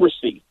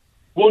hypocrisy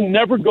will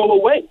never go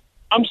away.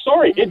 I'm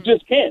sorry, it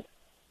just can't.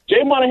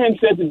 Jay Monahan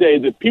said today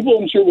that people,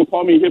 I'm sure, will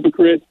call me a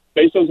hypocrite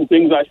based on some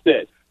things I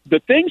said. The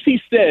things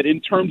he said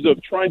in terms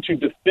of trying to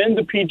defend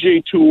the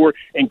PGA Tour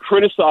and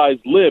criticize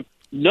LIV,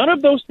 none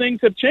of those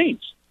things have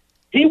changed.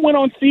 He went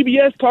on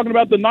CBS talking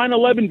about the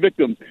 9/11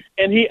 victims,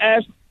 and he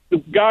asked the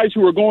guys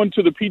who are going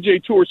to the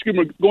PGA Tour,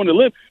 going to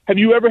LIV, have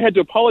you ever had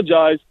to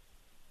apologize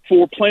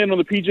for playing on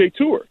the PGA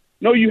Tour?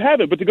 No, you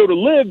haven't. But to go to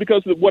LIV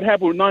because of what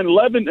happened with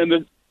 9/11 and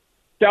the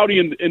Saudi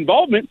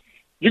involvement,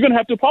 you're going to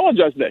have to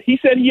apologize for that. He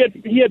said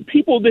he had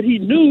people that he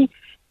knew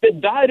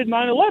that died at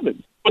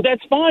 9/11. But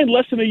that's fine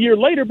less than a year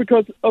later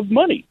because of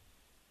money,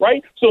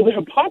 right? So the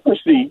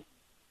hypocrisy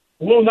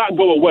will not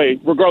go away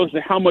regardless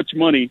of how much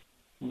money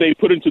they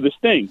put into this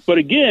thing. But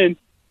again,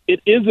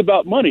 it is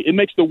about money. It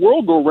makes the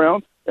world go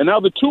around, and now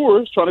the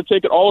tour is trying to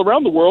take it all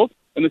around the world,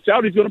 and the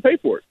Saudis going to pay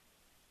for it.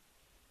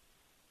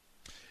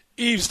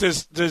 Eaves,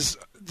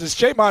 does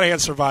Jay Monahan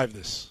survive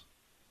this?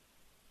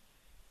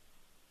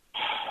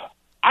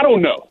 I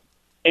don't know.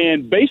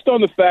 And based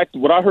on the fact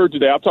what I heard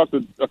today, I've talked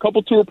to a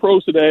couple tour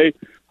pros today.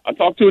 I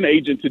talked to an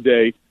agent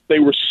today. They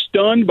were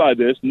stunned by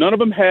this. None of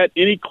them had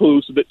any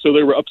clues, so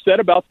they were upset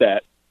about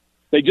that.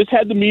 They just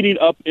had the meeting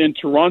up in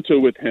Toronto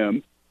with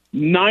him.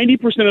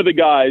 90% of the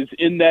guys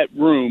in that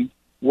room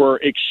were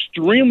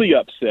extremely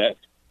upset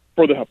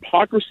for the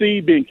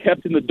hypocrisy, being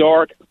kept in the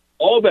dark,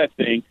 all that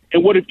thing.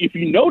 And what if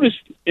you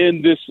noticed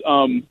in this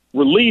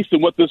release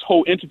and what this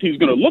whole entity is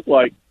going to look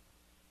like,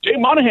 Jay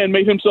Monahan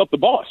made himself the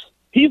boss.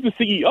 He's the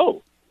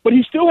CEO. But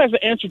he still has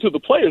to answer to the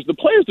players. The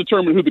players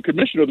determine who the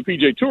commissioner of the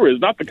PGA Tour is,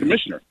 not the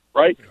commissioner,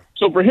 right?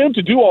 So for him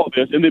to do all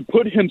this and then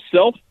put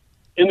himself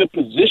in the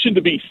position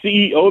to be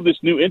CEO of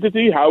this new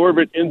entity,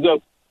 however it ends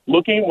up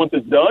looking once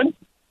it's done,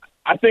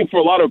 I think for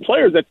a lot of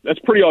players that's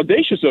pretty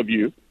audacious of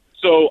you.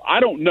 So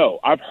I don't know.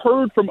 I've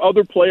heard from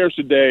other players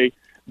today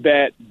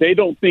that they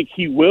don't think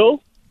he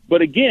will.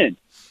 But again,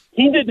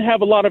 he didn't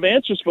have a lot of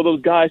answers for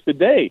those guys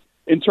today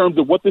in terms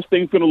of what this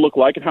thing's going to look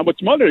like and how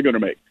much money they're going to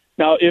make.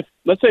 Now, if,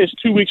 let's say it's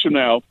 2 weeks from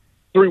now,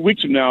 3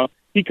 weeks from now,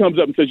 he comes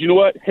up and says, you know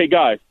what? Hey,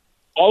 guys,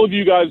 all of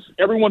you guys,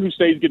 everyone who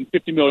stays is getting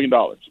 $50 million.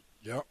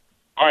 Yep.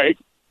 All right.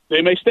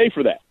 They may stay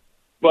for that.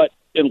 But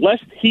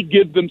unless he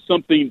gives them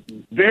something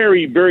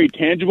very, very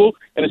tangible,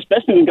 and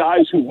especially the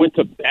guys who went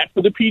to bat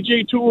for the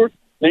PGA Tour,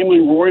 namely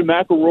Rory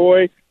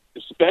McIlroy,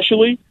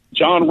 especially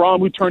Jon Rahm,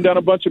 who turned down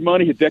a bunch of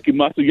money, Hideki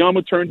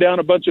Matsuyama turned down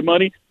a bunch of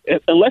money.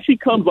 Unless he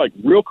comes, like,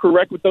 real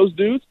correct with those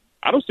dudes,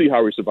 I don't see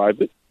how he survives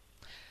it.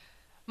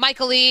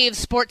 Michael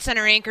Eaves,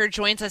 SportsCenter anchor,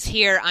 joins us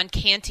here on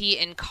Canty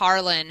and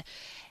Carlin.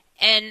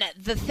 And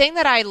the thing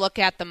that I look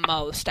at the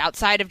most,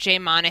 outside of Jay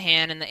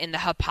Monahan and in the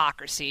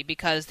hypocrisy,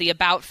 because the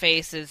about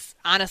face is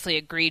honestly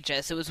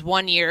egregious. It was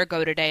 1 year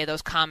ago today,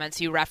 those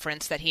comments you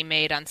referenced that he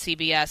made on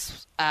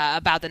CBS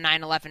about the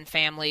 9/11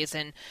 families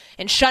and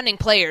shunning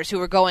players who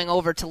were going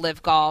over to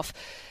Live Golf.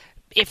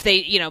 If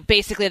they,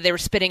 basically they were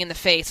spitting in the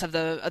face of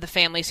the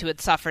families who had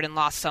suffered and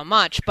lost so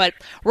much. But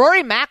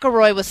Rory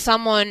McIlroy was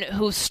someone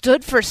who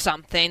stood for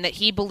something that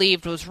he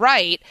believed was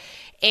right.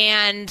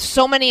 And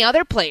so many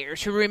other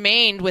players who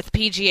remained with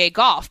PGA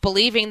Golf,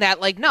 believing that,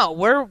 no,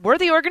 we're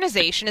the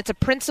organization. It's a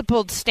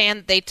principled stand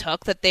that they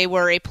took, that they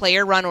were a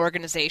player-run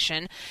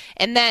organization.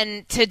 And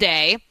then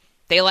today,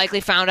 they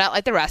likely found out,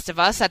 like the rest of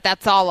us, that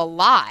that's all a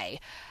lie.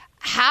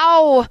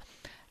 How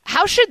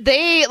should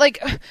they,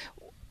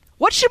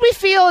 what should we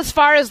feel as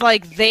far as,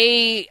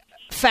 they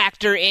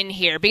factor in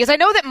here? Because I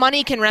know that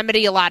money can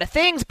remedy a lot of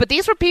things, but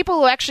these were people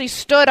who actually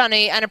stood on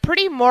a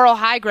pretty moral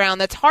high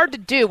ground that's hard to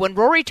do. When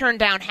Rory turned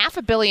down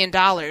 $500 million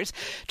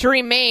to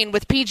remain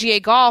with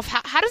PGA Golf,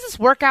 how does this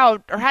work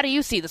out, or how do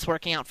you see this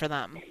working out for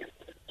them?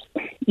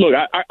 Look,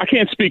 I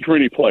can't speak for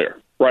any player,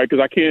 right?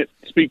 Because I can't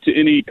speak to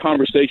any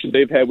conversation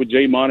they've had with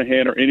Jay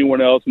Monahan or anyone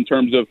else in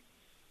terms of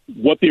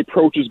what the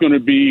approach is going to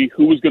be,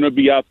 who is going to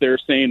be out there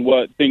saying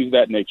what, things of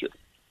that nature.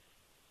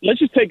 Let's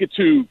just take it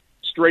to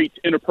straight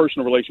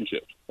interpersonal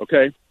relationships,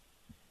 okay?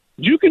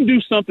 You can do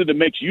something that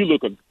makes you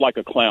look like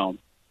a clown,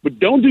 but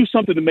don't do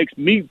something that makes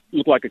me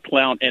look like a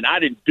clown and I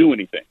didn't do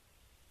anything,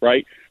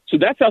 right? So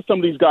that's how some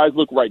of these guys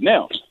look right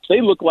now.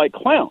 They look like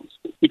clowns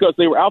because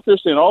they were out there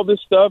saying all this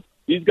stuff.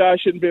 These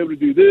guys shouldn't be able to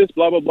do this,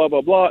 blah, blah, blah,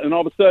 blah, blah. And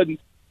all of a sudden,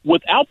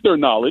 without their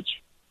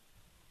knowledge,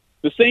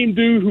 the same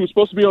dude who was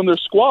supposed to be on their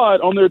squad,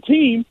 on their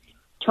team,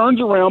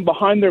 turns around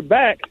behind their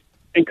back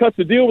and cuts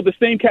the deal with the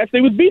same cats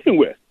they was beefing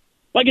with.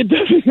 It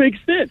doesn't make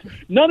sense.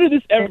 None of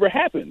this ever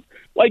happened.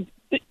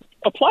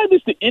 Apply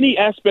this to any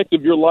aspect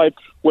of your life,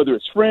 whether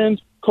it's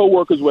friends,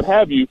 coworkers, what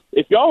have you.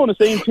 If y'all on the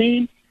same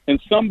team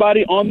and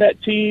somebody on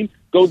that team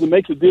goes and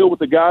makes a deal with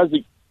the guys,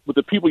 with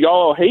the people y'all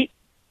all hate,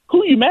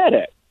 who are you mad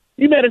at?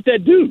 You mad at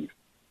that dude,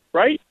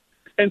 right?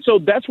 And so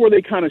that's where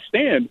they kind of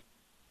stand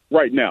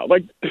right now.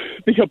 The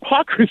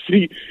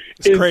hypocrisy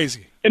is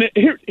crazy. And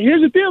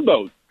here's the deal,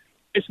 though.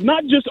 It's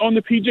not just on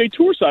the PGA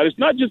Tour side. It's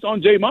not just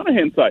on Jay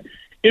Monahan's side.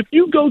 If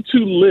you go to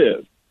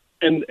Live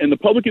and the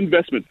Public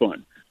Investment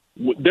Fund,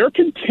 their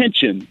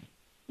contention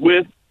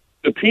with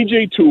the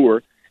PGA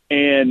Tour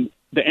and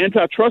the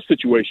antitrust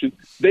situation,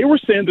 they were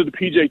saying that the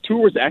PGA Tour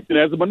was acting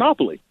as a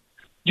monopoly.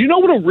 Do you know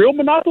what a real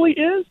monopoly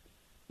is?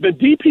 The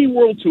DP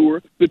World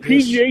Tour, the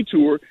PGA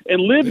Tour,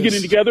 and Live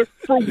getting together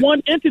for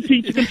one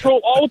entity to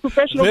control all of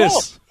professional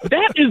golf.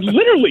 That is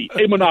literally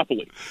a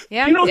monopoly.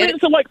 Yeah, you know what I'm saying?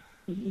 So,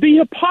 the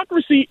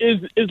hypocrisy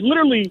is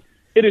literally,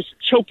 it is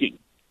choking.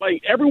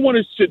 Everyone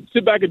should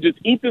sit back and just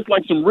eat this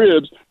like some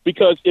ribs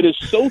because it is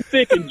so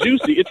thick and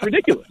juicy. It's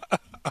ridiculous.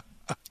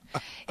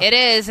 It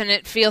is, and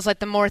it feels like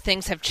the more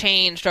things have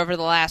changed over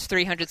the last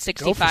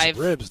 365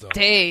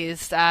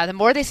 days, the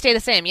more they stay the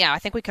same. Yeah, I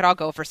think we could all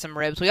go for some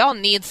ribs. We all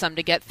need some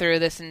to get through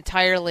this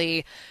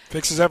entirely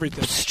fixes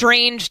everything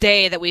strange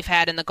day that we've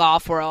had in the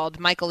golf world.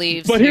 Michael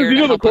Eaves. But here's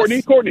the other,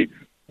 Courtney,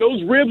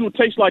 those ribs would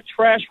taste like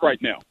trash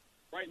right now.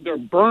 Right? They're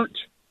burnt.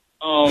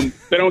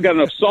 They don't got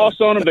enough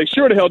sauce on them. They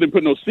sure the hell didn't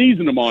put no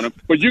seasoning on them.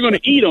 But you're going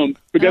to eat them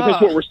because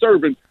that's what we're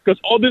serving. Because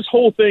this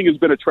whole thing has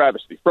been a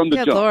travesty from the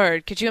jump. Good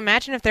Lord. Could you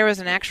imagine if there was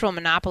an actual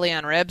monopoly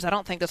on ribs? I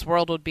don't think this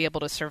world would be able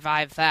to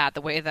survive that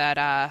the way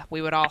that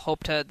we would all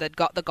hope that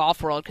the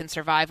golf world can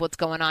survive what's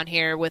going on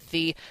here with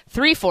the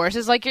three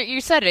forces. Like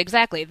you said it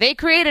exactly. They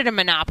created a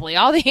monopoly.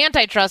 All the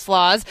antitrust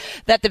laws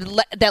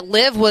that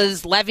Liv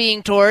was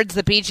levying towards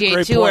the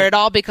PGA Tour, it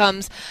all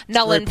becomes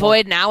null and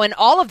void now. And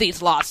all of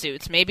these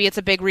lawsuits, maybe it's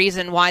a big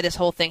reason why this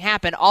whole thing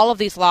happened. All of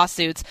these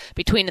lawsuits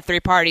between the three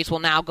parties will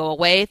now go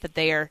away, that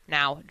they are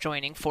now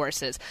joining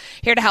forces.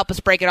 Here to help us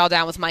break it all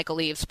down was Michael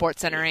Eaves,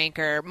 SportsCenter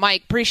anchor.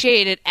 Mike,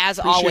 appreciate it as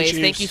always.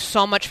 Thank you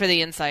so much for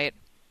the insight.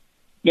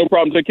 No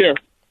problem. Take care.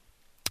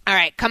 All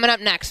right, coming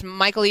up next,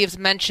 Michael Eaves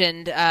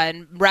mentioned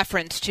in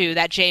reference to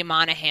that Jay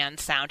Monahan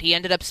sound. He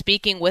ended up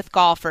speaking with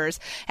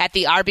golfers at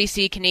the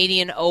RBC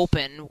Canadian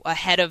Open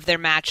ahead of their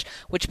match,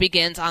 which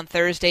begins on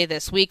Thursday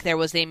this week. There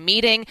was a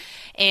meeting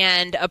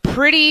and a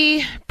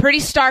pretty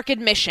stark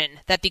admission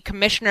that the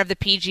commissioner of the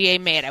PGA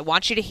made. I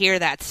want you to hear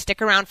that.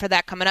 Stick around for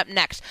that coming up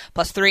next.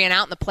 Plus 3 and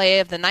out in the play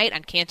of the night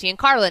on Canty and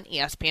Carlin,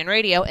 ESPN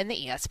Radio, and the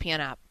ESPN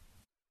app.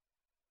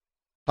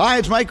 Hi,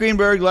 it's Mike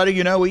Greenberg letting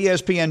you know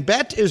ESPN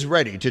Bet is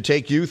ready to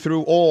take you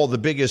through all the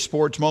biggest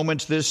sports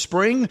moments this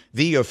spring.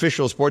 The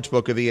official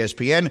sportsbook of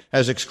ESPN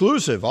has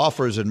exclusive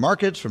offers and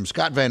markets from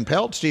Scott Van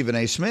Pelt, Stephen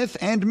A. Smith,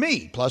 and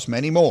me, plus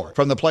many more.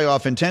 From the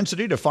playoff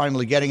intensity to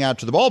finally getting out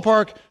to the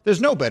ballpark,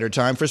 there's no better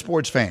time for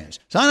sports fans.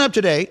 Sign up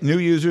today. New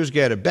users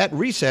get a bet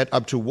reset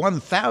up to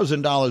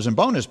 $1,000 in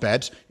bonus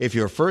bets if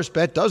your first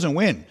bet doesn't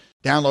win.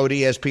 Download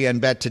ESPN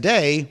Bet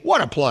today.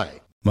 What a play.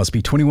 Must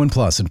be 21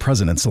 plus and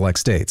present in select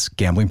states.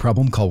 Gambling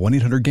problem? Call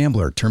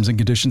 1-800-GAMBLER. Terms and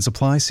conditions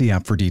apply. See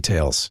app for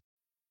details.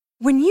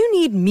 When you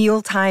need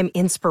mealtime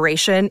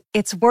inspiration,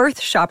 it's worth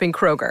shopping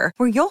Kroger,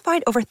 where you'll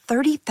find over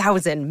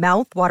 30,000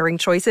 mouth-watering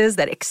choices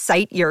that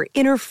excite your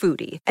inner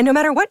foodie. And no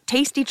matter what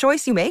tasty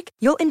choice you make,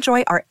 you'll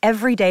enjoy our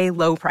everyday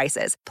low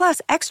prices, plus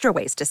extra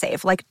ways to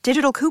save, like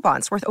digital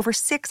coupons worth over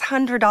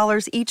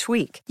 $600 each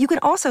week. You can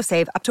also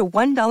save up to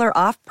 $1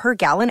 off per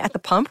gallon at the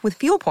pump with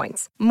fuel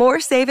points.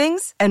 More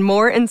savings and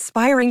more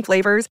inspiring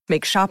flavors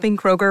make shopping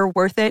Kroger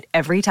worth it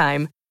every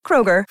time.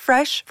 Kroger,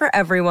 fresh for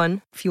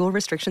everyone. Fuel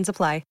restrictions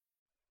apply.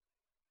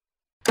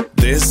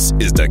 This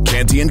is the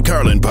Canty and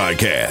Carlin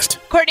podcast.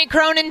 Courtney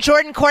Cronin,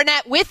 Jordan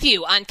Cornette with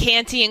you on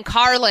Canty and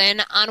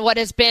Carlin on what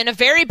has been a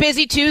very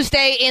busy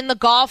Tuesday in the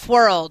golf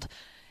world.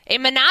 A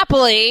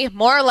monopoly,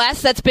 more or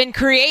less, that's been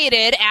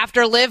created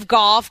after Live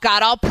Golf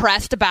got all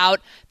pressed about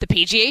the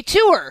PGA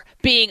Tour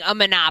being a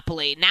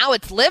monopoly. Now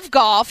it's Live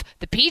Golf,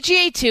 the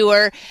PGA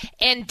Tour,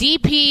 and the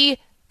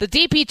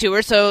DP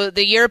Tour, so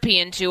the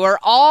European Tour,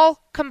 all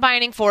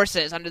combining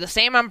forces under the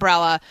same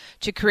umbrella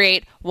to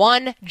create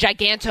one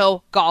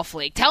giganto golf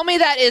league. Tell me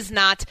that is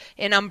not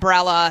an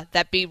umbrella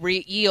that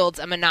yields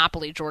a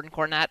monopoly, Jordan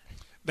Cornette.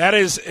 That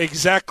is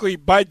exactly,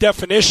 by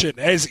definition,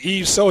 as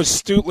Eve so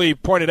astutely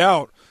pointed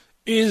out,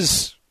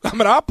 is a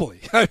monopoly.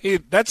 I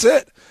mean, that's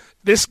it.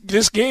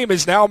 This game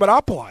is now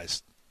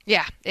monopolized.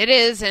 Yeah, it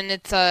is, and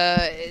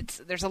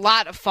there's a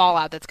lot of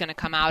fallout that's going to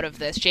come out of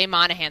this. Jay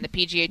Monahan, the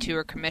PGA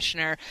Tour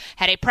commissioner,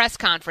 had a press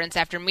conference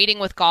after meeting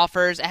with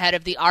golfers ahead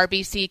of the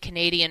RBC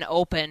Canadian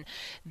Open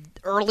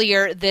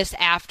earlier this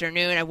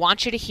afternoon. I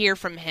want you to hear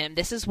from him.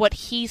 This is what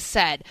he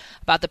said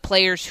about the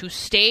players who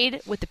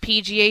stayed with the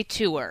PGA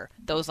Tour,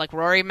 those like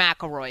Rory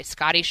McIlroy,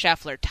 Scottie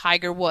Scheffler,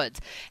 Tiger Woods,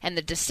 and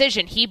the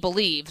decision he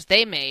believes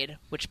they made,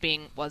 which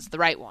was the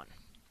right one.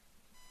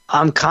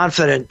 I'm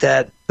confident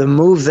that the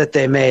move that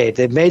they've made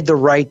the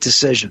right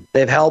decision.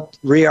 They've helped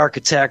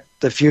re-architect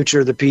the future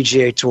of the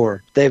PGA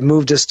Tour. They've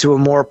moved us to a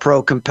more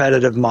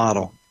pro-competitive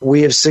model.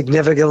 We have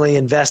significantly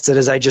invested,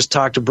 as I just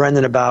talked to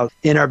Brendan about,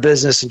 in our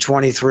business in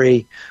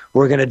 23.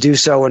 We're going to do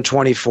so in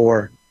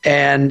 24.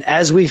 And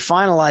as we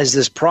finalize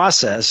this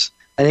process,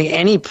 I think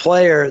any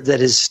player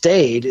that has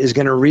stayed is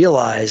going to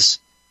realize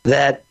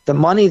that the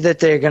money that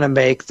they're going to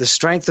make, the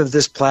strength of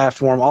this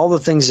platform, all the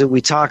things that we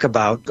talk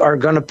about are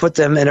going to put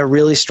them in a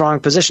really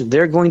strong position.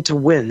 They're going to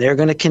win. They're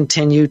going to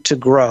continue to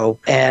grow.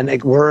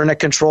 And we're in a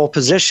control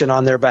position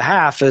on their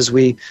behalf as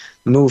we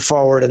move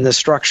forward in this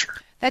structure.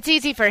 That's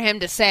easy for him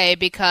to say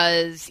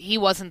because he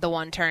wasn't the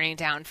one turning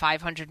down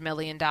 $500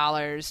 million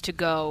to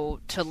go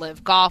to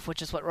Live Golf,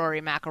 which is what Rory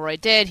McIlroy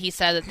did. He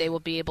said that they will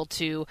be able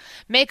to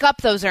make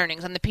up those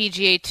earnings on the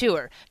PGA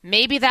Tour.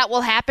 Maybe that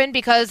will happen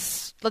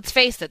because, let's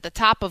face it, the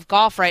top of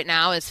golf right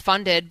now is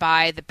funded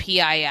by the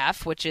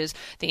PIF, which is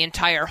the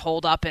entire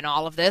holdup in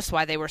all of this,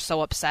 why they were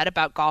so upset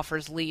about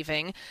golfers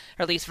leaving,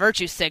 or at least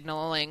virtue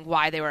signaling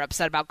why they were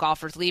upset about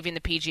golfers leaving the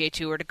PGA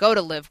Tour to go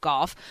to Live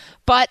Golf.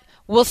 But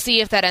we'll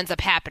see if that ends up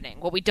happening.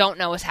 What we don't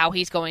know is how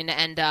he's going to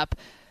end up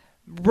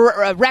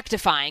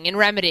rectifying and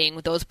remedying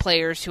with those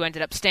players who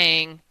ended up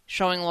staying,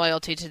 showing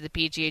loyalty to the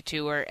PGA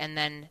Tour, and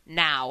then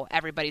now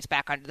everybody's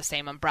back under the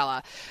same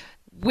umbrella.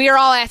 We're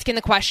all asking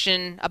the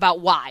question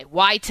about why.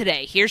 Why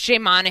today? Here's Jay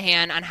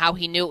Monahan on how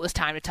he knew it was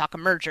time to talk a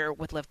merger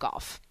with Live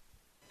Golf.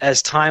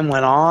 As time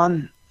went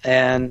on,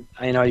 and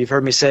you've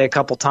heard me say a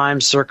couple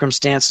times,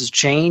 circumstances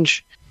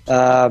change.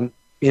 I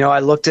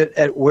looked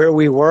at where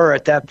we were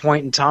at that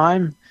point in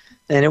time,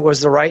 and it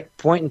was the right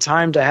point in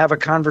time to have a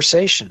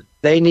conversation.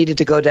 They needed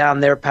to go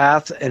down their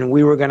path, and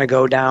we were going to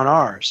go down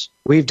ours.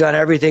 We've done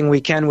everything we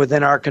can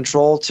within our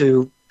control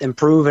to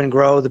improve and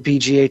grow the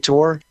PGA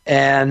Tour,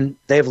 and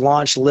they've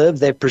launched Live.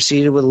 They've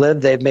proceeded with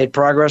Live. They've made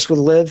progress with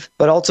Live.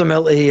 But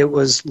ultimately, it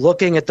was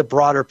looking at the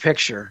broader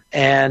picture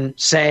and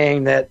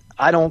saying that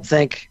I don't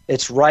think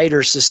it's right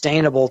or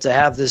sustainable to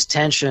have this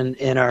tension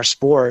in our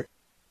sport.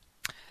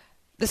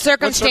 The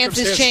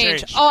circumstances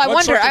change. Oh, I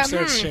wonder.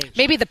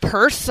 Maybe the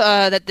purse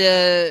that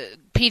the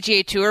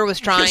PGA Tour was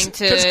trying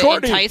to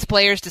entice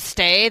players to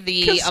stay,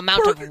 the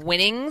amount of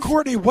winnings.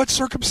 Courtney, what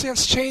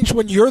circumstance changed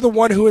when you're the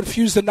one who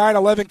infused the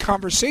 9/11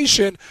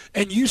 conversation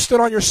and you stood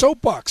on your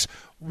soapbox?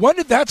 When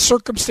did that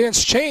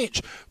circumstance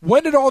change?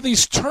 When did all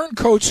these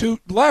turncoats who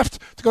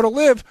left to go to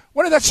Live,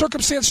 when did that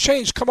circumstance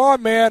change? Come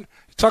on, man.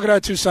 You're talking out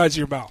of two sides of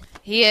your mouth.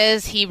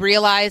 He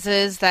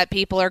realizes that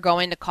people are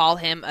going to call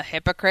him a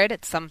hypocrite.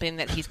 It's something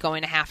that he's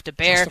going to have to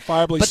bear.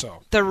 Justifiably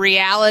so. The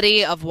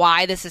reality of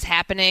why this is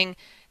happening,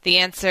 the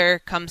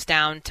answer comes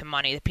down to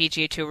money. The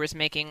PGA Tour is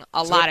making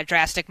a lot of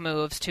drastic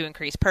moves to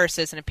increase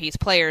purses and appease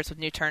players with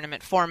new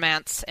tournament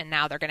formats, and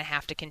now they're going to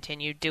have to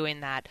continue doing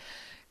that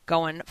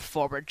going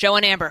forward. Joe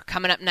and Amber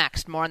coming up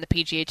next. More on the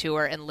PGA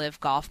Tour and Live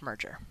Golf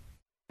merger.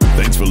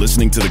 Thanks for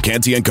listening to the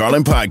Canty and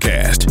Carlin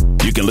podcast.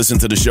 You can listen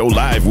to the show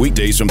live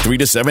weekdays from 3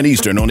 to 7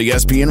 Eastern on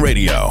ESPN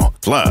Radio.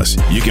 Plus,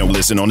 you can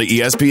listen on the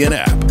ESPN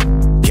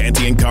app.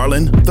 Canty and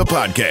Carlin, the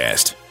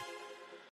podcast.